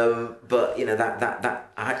 But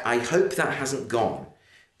I hope that hasn't gone.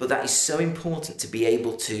 But that is so important, to be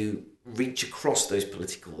able to reach across those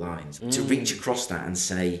political lines, to reach across that and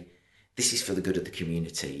say, this is for the good of the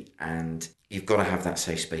community, and you've got to have that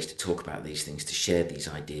safe space to talk about these things, to share these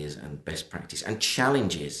ideas and best practice and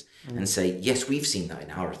challenges, and say, yes, we've seen that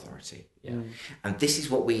in our authority, and this is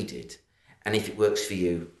what we did, and if it works for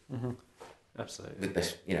you, absolutely, with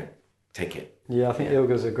best, take it. Yeah, I think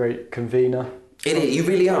ILGA's a great convener. It is. You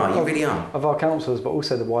really are. You really are. Of our councils, but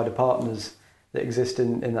also the wider partners that exist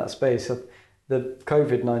in that space. The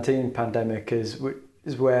COVID-19 pandemic is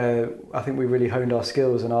where I think we really honed our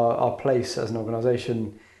skills and our place as an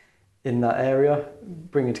organisation in that area.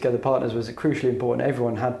 Bringing together partners was crucially important.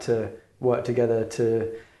 Everyone had to work together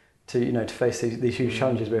to face these huge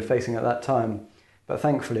challenges we were facing at that time. But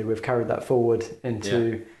thankfully, we've carried that forward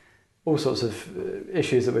into all sorts of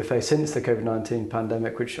issues that we've faced since the COVID-19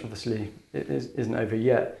 pandemic, which obviously isn't over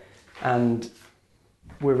yet. And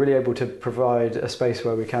we're really able to provide a space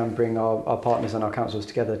where we can bring our partners and our councils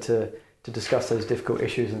together to discuss those difficult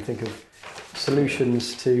issues and think of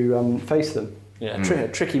solutions to face them. Yeah, a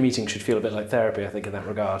tricky meeting should feel a bit like therapy, I think, in that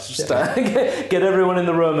regard. Just get everyone in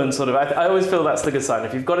the room and sort of... I always feel that's the good sign.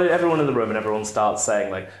 If you've got everyone in the room and everyone starts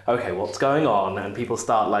saying, like, OK, what's going on? And people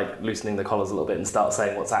start, like, loosening the collars a little bit and start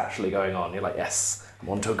saying what's actually going on. You're like, yes, I'm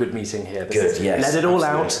on to a good meeting here. Let it all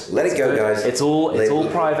out. Let it go, guys. It's all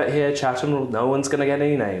private here. Chatham, no one's going to get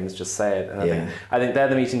any names. Just say it. And I think they're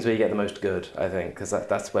the meetings where you get the most good, I think, because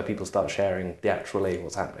that's where people start sharing actually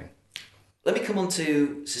what's happening. Let me come on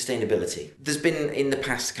to sustainability. There's been in the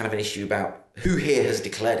past kind of an issue about who here has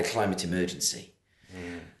declared a climate emergency.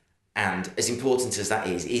 And as important as that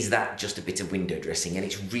is that just a bit of window dressing? And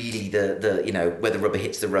it's really the where the rubber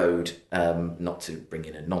hits the road, not to bring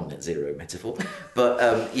in a non-net zero metaphor, but,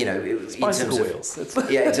 in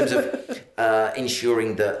terms of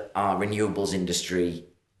ensuring that our renewables industry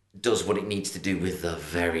does what it needs to do with the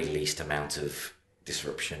very least amount of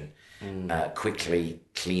disruption. Quickly,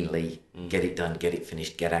 cleanly, get it done, get it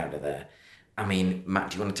finished, get out of there. I mean, Matt,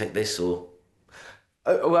 do you want to take this or?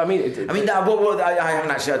 I haven't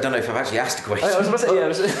actually. I don't know if I've actually asked a question. I was about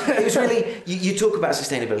to say, it was really. You talk about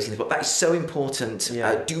sustainability, but that is so important.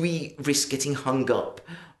 Do we risk getting hung up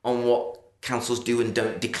on what councils do and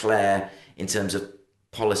don't declare in terms of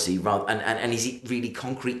policy, and is it really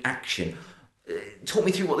concrete action? Talk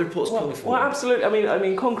me through what the report's calling for. Well, absolutely. I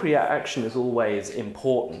mean, concrete action is always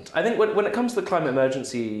important. I think when it comes to the climate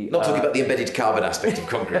emergency, not talking about the embedded carbon aspect of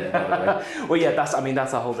concrete. By the way. Well, yeah, that's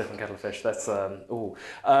a whole different kettle of fish. That's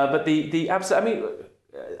but the absolute.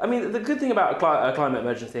 I mean, the good thing about a climate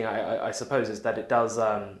emergency thing, I suppose, is that it does.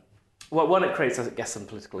 One, it creates, I guess, some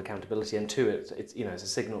political accountability, and two, it's a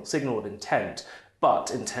signal of intent.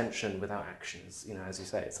 But intention without action is, as you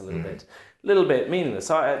say, it's a little bit meaningless.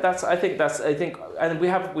 So I think, and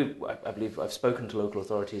I believe I've spoken to local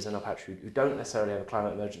authorities in our patch who don't necessarily have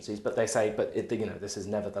climate emergencies, but they say, this is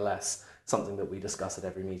nevertheless something that we discuss at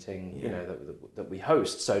every meeting, that we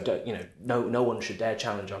host. So no one should dare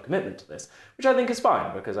challenge our commitment to this, which I think is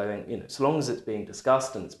fine, because I think so long as it's being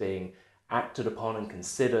discussed and it's being acted upon and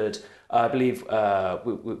considered. I believe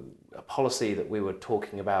a policy that we were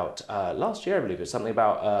talking about last year, I believe, is something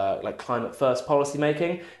about like climate first policy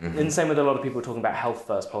making. In the same way that a lot of people are talking about health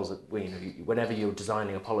first policy. Whenever you're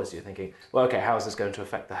designing a policy, you're thinking, well, okay, how is this going to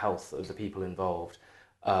affect the health of the people involved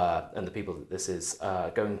and the people that this is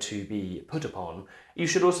going to be put upon? You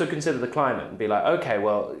should also consider the climate and be like, okay,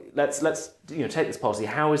 well, let's take this policy.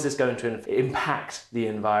 How is this going to impact the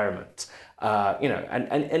environment?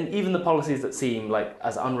 And even the policies that seem like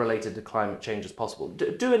as unrelated to climate change as possible,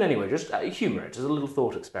 do it anyway. Just humour it as a little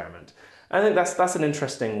thought experiment. I think that's an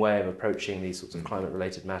interesting way of approaching these sorts of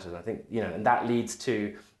climate-related matters. I think, and that leads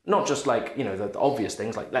to not just like, the obvious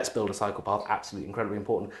things like let's build a cycle path, absolutely incredibly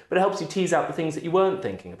important, but it helps you tease out the things that you weren't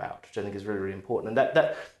thinking about, which I think is really, really important. And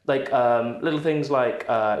that like little things like,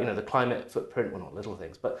 the climate footprint, well, not little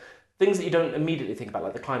things, but things that you don't immediately think about,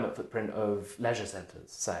 like the climate footprint of leisure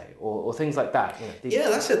centres, say, or things like that.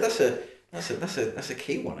 That's a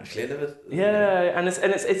key one, actually. And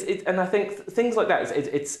I think things like that,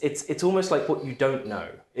 it's almost like what you don't know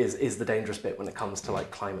is the dangerous bit when it comes to like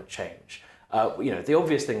climate change. The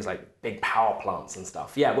obvious things like big power plants and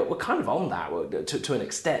stuff. Yeah, we're kind of on that to an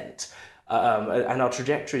extent, and our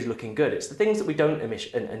trajectory is looking good. It's the things that we don't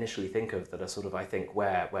initially think of that are sort of, I think,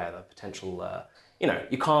 where the potential.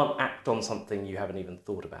 You can't act on something you haven't even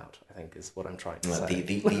thought about, I think, is what I'm trying to say.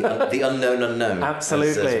 The unknown unknown.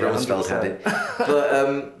 Absolutely. As Rumsfeld had it.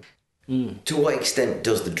 But to what extent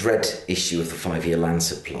does the dread issue of the 5-year land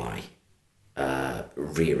supply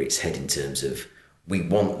rear its head in terms of we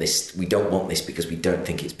want this, we don't want this because we don't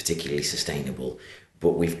think it's particularly sustainable,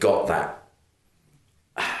 but we've got that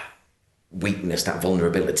weakness, that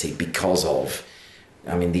vulnerability because of...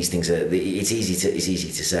 I mean, these things are. It's easy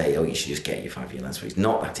to say. Oh, you should just get your 5-year land supply. It's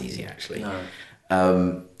not that easy, actually.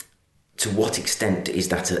 No. To what extent is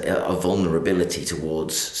that a vulnerability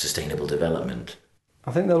towards sustainable development?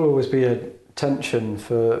 I think there'll always be a tension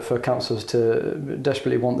for councils to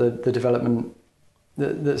desperately want the development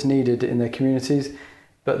that's needed in their communities,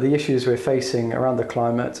 but the issues we're facing around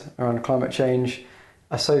around climate change,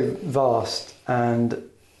 are so vast and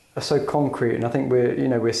are so concrete, and I think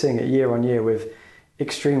we're seeing it year on year with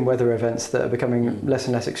extreme weather events that are becoming less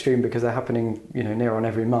and less extreme because they're happening, near on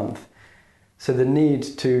every month. So the need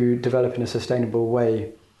to develop in a sustainable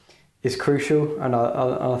way is crucial, and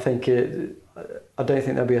I think I don't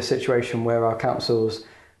think there'll be a situation where our councils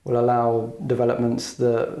will allow developments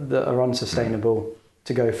that are unsustainable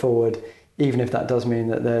to go forward, even if that does mean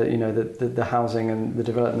that the housing and the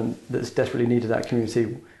development that's desperately needed in that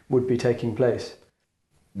community would be taking place.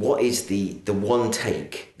 What is the one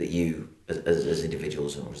take that you, as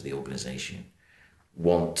individuals or as the organisation,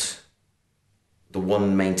 want, the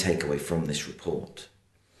one main takeaway from this report?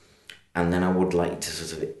 And then I would like to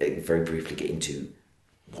sort of very briefly get into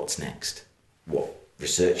what's next, what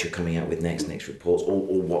research you're coming out with next reports, or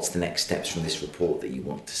what's the next steps from this report that you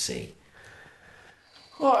want to see.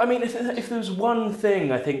 Well, I mean, if there's one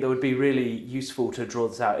thing I think that would be really useful to draw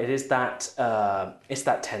this out, it is that it's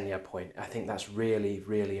that 10-year point. I think that's really,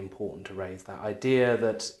 really important to raise that idea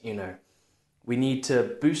that, we need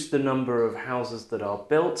to boost the number of houses that are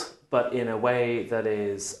built, but in a way that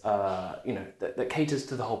is, that caters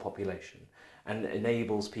to the whole population and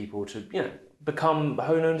enables people to, become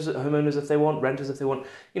homeowners if they want, renters if they want,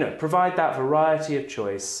 provide that variety of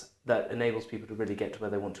choice that enables people to really get to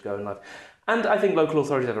where they want to go in life. And I think local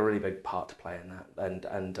authorities have a really big part to play in that,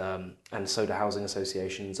 and so do housing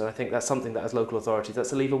associations. And I think that's something that as local authorities,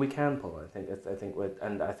 that's a lever we can pull. I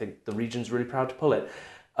think the region's really proud to pull it.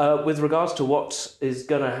 With regards to what is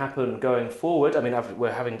going to happen going forward, I mean,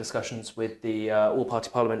 we're having discussions with the all-party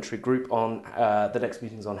parliamentary group on the next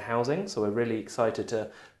meetings on housing. So we're really excited to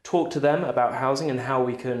talk to them about housing and how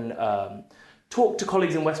we can talk to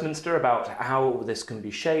colleagues in Westminster about how this can be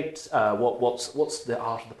shaped, what's the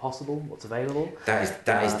art of the possible, what's available.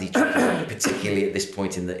 That is the tricky, particularly at this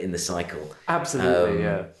point in the cycle. Absolutely,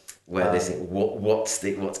 yeah. Where they think, what's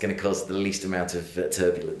going to cause the least amount of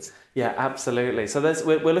turbulence? Yeah, absolutely. So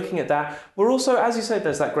we're looking at that. We're also, as you said,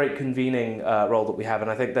 there's that great convening role that we have, and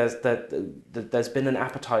I think there's been an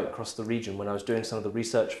appetite across the region. When I was doing some of the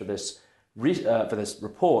research for this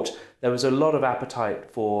report, there was a lot of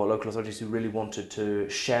appetite for local authorities who really wanted to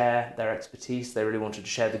share their expertise. They really wanted to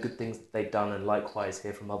share the good things that they'd done, and likewise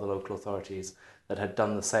hear from other local authorities that had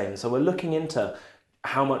done the same. So we're looking into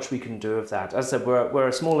how much we can do of that. As I said, we're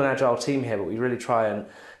a small and agile team here, but we really try and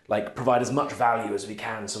provide as much value as we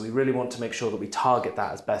can. So we really want to make sure that we target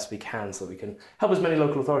that as best we can, so that we can help as many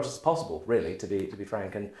local authorities as possible, really, to be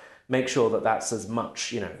frank, and make sure that that's as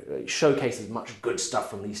much, showcase as much good stuff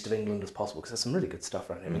from the east of England as possible, because there's some really good stuff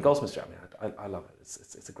around here. I mean, Goldsmiths, I love it.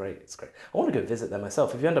 It's great. I want to go visit there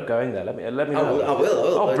myself. If you end up going there, let me know. I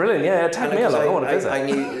will. Oh, brilliant! Yeah, tag me along. I want to visit. I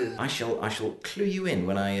knew. I shall clue you in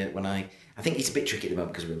when I. I think it's a bit tricky at the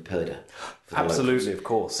moment because we're in Purda. Absolutely, of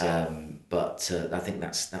course. Yeah. But I think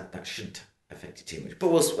that shouldn't affect it too much.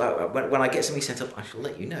 But when I get something set up, I shall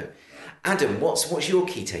let you know. Adam, what's your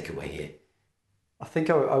key takeaway here? I think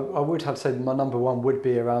I would have to say my number one would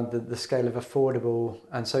be around the scale of affordable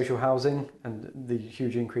and social housing and the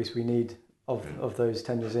huge increase we need of those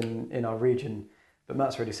tenders in our region. But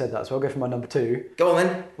Matt's already said that, so I'll go for my number 2. Go on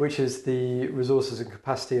then. Which is the resources and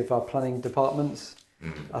capacity of our planning departments.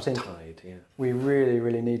 I think we really,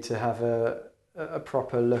 really need to have a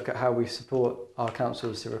proper look at how we support our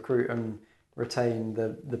councils to recruit and retain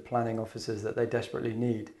the planning officers that they desperately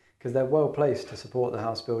need, because they're well placed to support the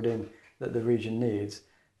house building that the region needs,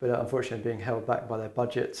 but unfortunately being held back by their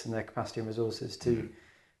budgets and their capacity and resources to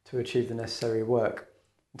achieve the necessary work.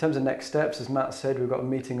 In terms of next steps, as Matt said, we've got a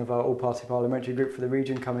meeting of our all-party parliamentary group for the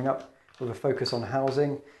region coming up with a focus on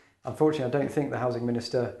housing. Unfortunately, I don't think the housing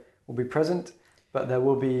minister will be present, but there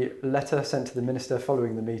will be a letter sent to the minister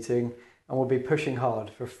following the meeting, and we'll be pushing hard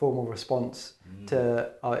for a formal response to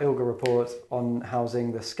our ILGA report on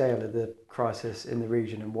housing, the scale of the crisis in the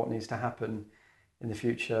region and what needs to happen in the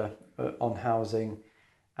future on housing.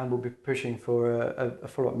 And we'll be pushing for a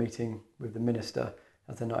follow-up meeting with the minister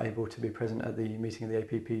as they're not able to be present at the meeting of the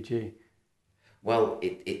APPG. Well,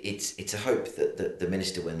 it's a hope that the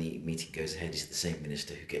minister, when the meeting goes ahead, is the same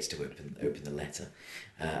minister who gets to open the letter.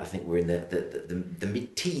 I think we're in the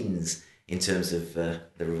mid-teens in terms of the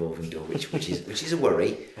revolving door, which is a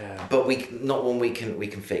worry, but not one we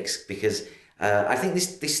can fix, because I think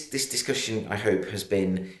this discussion, I hope, has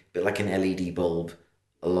been a bit like an LED bulb,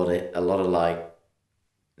 a lot of light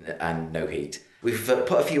and no heat. We've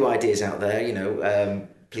put a few ideas out there,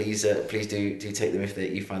 please do take them if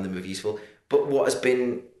you find them useful. But what has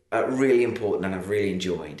been really important and I've really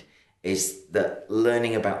enjoyed is that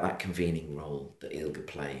learning about that convening role that ILGA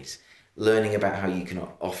plays, learning about how you can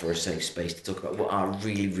offer a safe space to talk about what are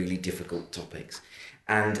really, really difficult topics,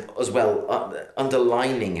 and as well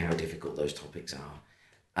underlining how difficult those topics are,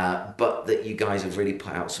 but that you guys have really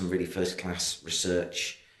put out some really first-class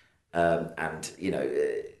research and,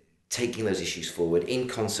 taking those issues forward in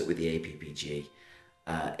concert with the APPG.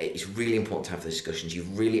 It's really important to have those discussions.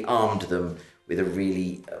 You've really armed them with a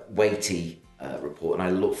really weighty report, and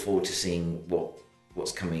I look forward to seeing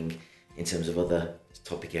what's coming in terms of other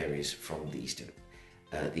topic areas from the East of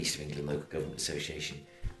England Local Government Association.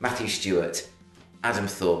 Matthew Stewart, Adam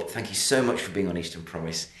Thorpe, thank you so much for being on Eastern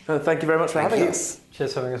Promise. Thank you very much for having us.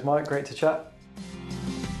 Cheers for having us, Mike. Great to chat.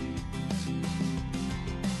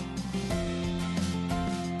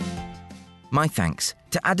 My thanks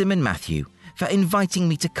to Adam and Matthew for inviting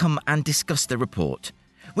me to come and discuss the report,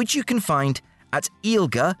 which you can find at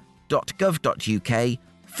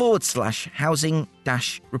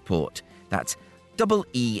elga.gov.uk/housing-report. That's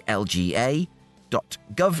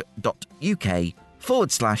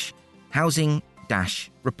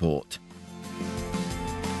elga.gov.uk/housing-report.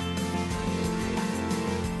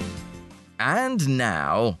 And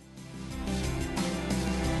now,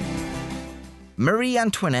 Marie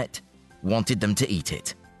Antoinette wanted them to eat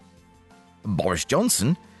it. Boris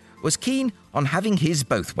Johnson was keen on having his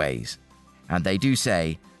both ways, and they do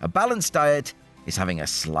say a balanced diet is having a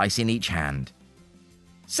slice in each hand.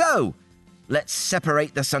 So, let's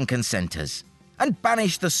separate the sunken centres and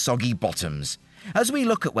banish the soggy bottoms as we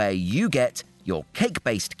look at where you get your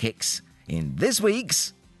cake-based kicks in this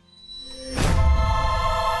week's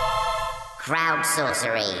Crowd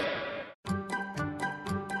Sorcery.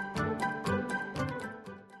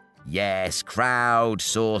 Yes, crowd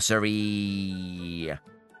sorcery.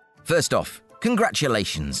 First off,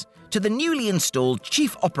 congratulations to the newly installed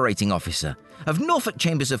Chief Operating Officer of Norfolk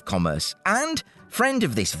Chambers of Commerce and friend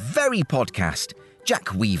of this very podcast,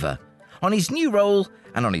 Jack Weaver, on his new role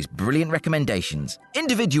and on his brilliant recommendations,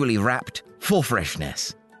 individually wrapped for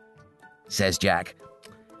freshness. Says Jack,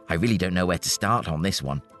 I really don't know where to start on this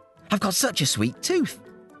one. I've got such a sweet tooth.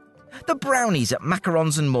 The brownies at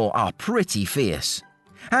Macarons and More are pretty fierce.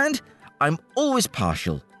 And I'm always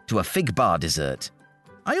partial to a fig bar dessert.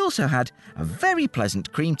 I also had a very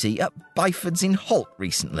pleasant cream tea at Byford's in Holt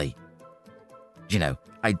recently. You know,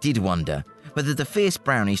 I did wonder whether the fierce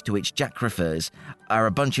brownies to which Jack refers are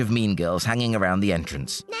a bunch of mean girls hanging around the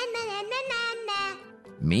entrance.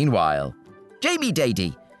 Meanwhile, Jamie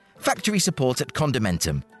Dady, factory support at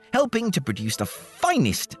Condimentum, helping to produce the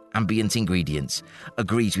finest ambient ingredients,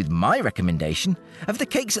 agrees with my recommendation of the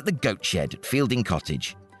cakes at the Goat Shed at Fielding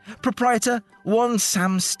Cottage. Proprietor one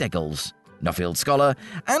Sam Steggles, Nuffield scholar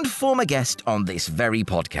and former guest on this very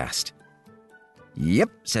podcast. Yep,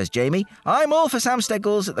 says Jamie, I'm all for Sam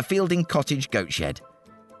Steggles at the Fielding Cottage Goat Shed.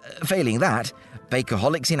 Failing that,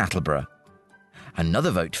 Bakerholics in Attleborough.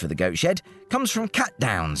 Another vote for the Goat Shed comes from Kat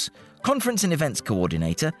Downs, Conference and Events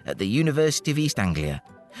Coordinator at the University of East Anglia,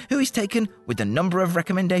 who is taken with a number of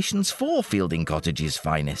recommendations for Fielding Cottage's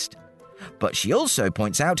finest. But she also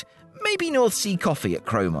points out maybe North Sea Coffee at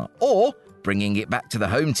Cromer, or, bringing it back to the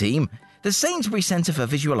home team, the Sainsbury Centre for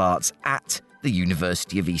Visual Arts at the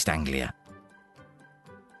University of East Anglia.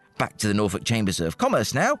 Back to the Norfolk Chambers of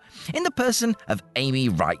Commerce now, in the person of Amy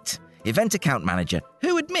Wright, event account manager,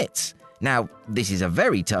 who admits, now this is a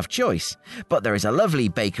very tough choice, but there is a lovely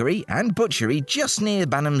bakery and butchery just near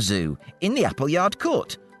Banham Zoo in the Appleyard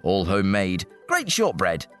Court, all homemade, great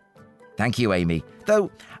shortbread. Thank you, Amy,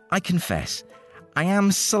 though I confess, I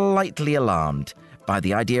am slightly alarmed by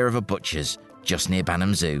the idea of a butcher's just near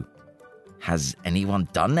Banham Zoo. Has anyone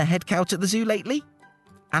done a head count at the zoo lately?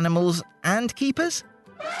 Animals and keepers?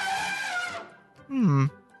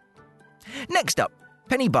 Next up,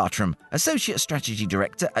 Penny Bartram, Associate Strategy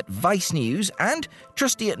Director at Vice News and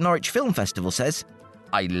trustee at Norwich Film Festival, says,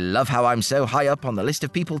 I love how I'm so high up on the list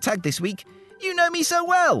of people tagged this week. You know me so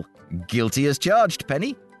well. Guilty as charged,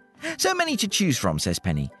 Penny. So many to choose from, says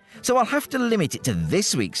Penny, so I'll have to limit it to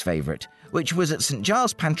this week's favourite, which was at St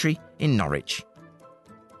Giles Pantry in Norwich.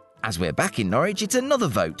 As we're back in Norwich, it's another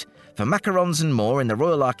vote for macarons and more in the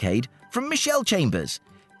Royal Arcade from Michelle Chambers,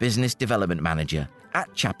 Business Development Manager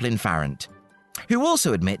at Chaplin Farrant, who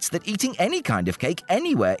also admits that eating any kind of cake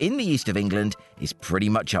anywhere in the east of England is pretty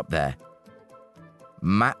much up there.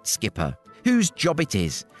 Matt Skipper, whose job it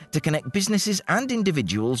is to connect businesses and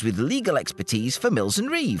individuals with legal expertise for Mills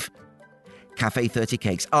and Reeve. Cafe 30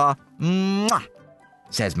 cakes are mwah,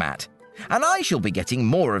 says Matt, and I shall be getting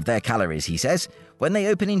more of their calories, he says, when they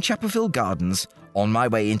open in Chapperfield Gardens on my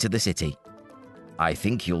way into the city. I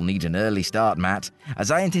think you'll need an early start, Matt,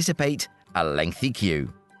 as I anticipate a lengthy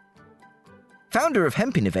queue. Founder of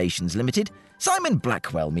Hemp Innovations Limited, Simon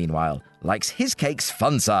Blackwell, meanwhile, likes his cakes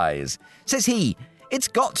fun size. Says he, it's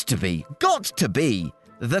got to be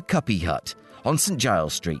the Cuppy Hut on St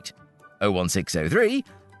Giles Street. 01603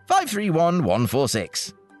 531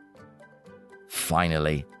 146.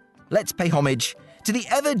 Finally, let's pay homage to the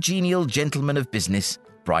ever-genial gentleman of business,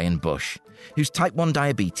 Brian Bush, whose type 1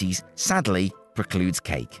 diabetes sadly precludes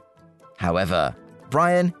cake. However,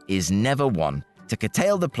 Brian is never one to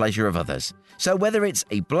curtail the pleasure of others, so whether it's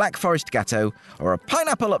a Black Forest Gatto or a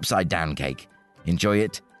pineapple upside-down cake, enjoy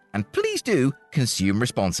it, and please do consume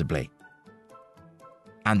responsibly.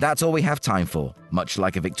 And that's all we have time for. Much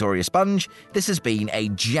like a Victoria Sponge, this has been a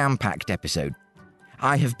jam-packed episode.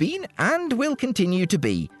 I have been, and will continue to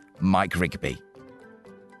be, Mike Rigby.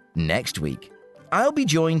 Next week, I'll be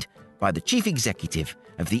joined by the Chief Executive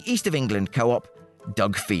of the East of England Co-op,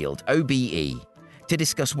 Doug Field, OBE, to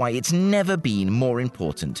discuss why it's never been more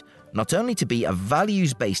important not only to be a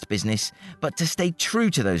values-based business, but to stay true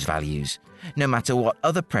to those values, no matter what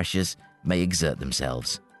other pressures may exert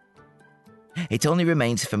themselves. It only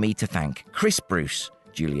remains for me to thank Chris Bruce,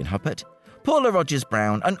 Julian Huppert, Paula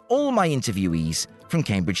Rogers-Brown, and all my interviewees from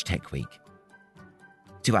Cambridge Tech Week.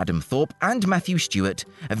 To Adam Thorpe and Matthew Stewart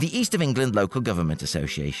of the East of England Local Government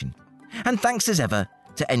Association. And thanks as ever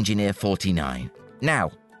to Engineer 49.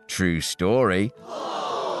 Now, true story.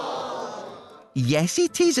 Yes,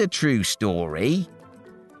 it is a true story.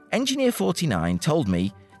 Engineer 49 told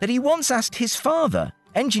me that he once asked his father,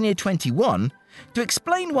 Engineer 21, to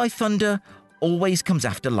explain why thunder always comes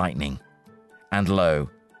after lightning. And lo,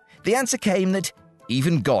 the answer came that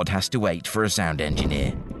even God has to wait for a sound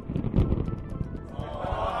engineer.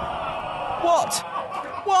 What?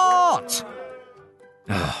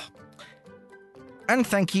 And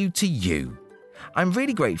thank you to you. I'm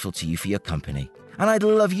really grateful to you for your company, and I'd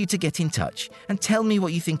love you to get in touch and tell me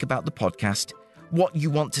what you think about the podcast, what you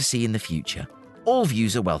want to see in the future. All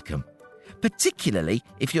views are welcome, particularly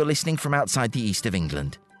if you're listening from outside the east of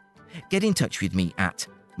England. Get in touch with me at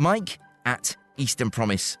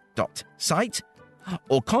mike@easternpromise.site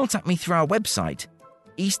or contact me through our website,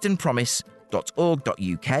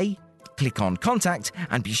 easternpromise.org.uk. Click on Contact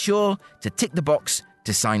and be sure to tick the box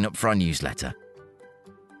to sign up for our newsletter.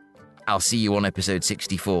 I'll see you on episode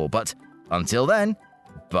 64, but until then,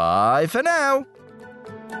 bye for now.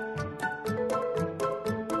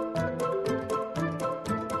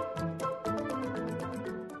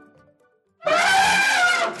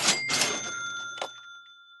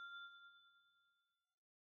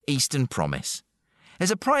 Eastern Promise is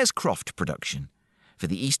a Priors Croft production for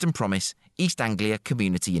the Eastern Promise East Anglia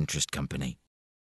Community Interest Company.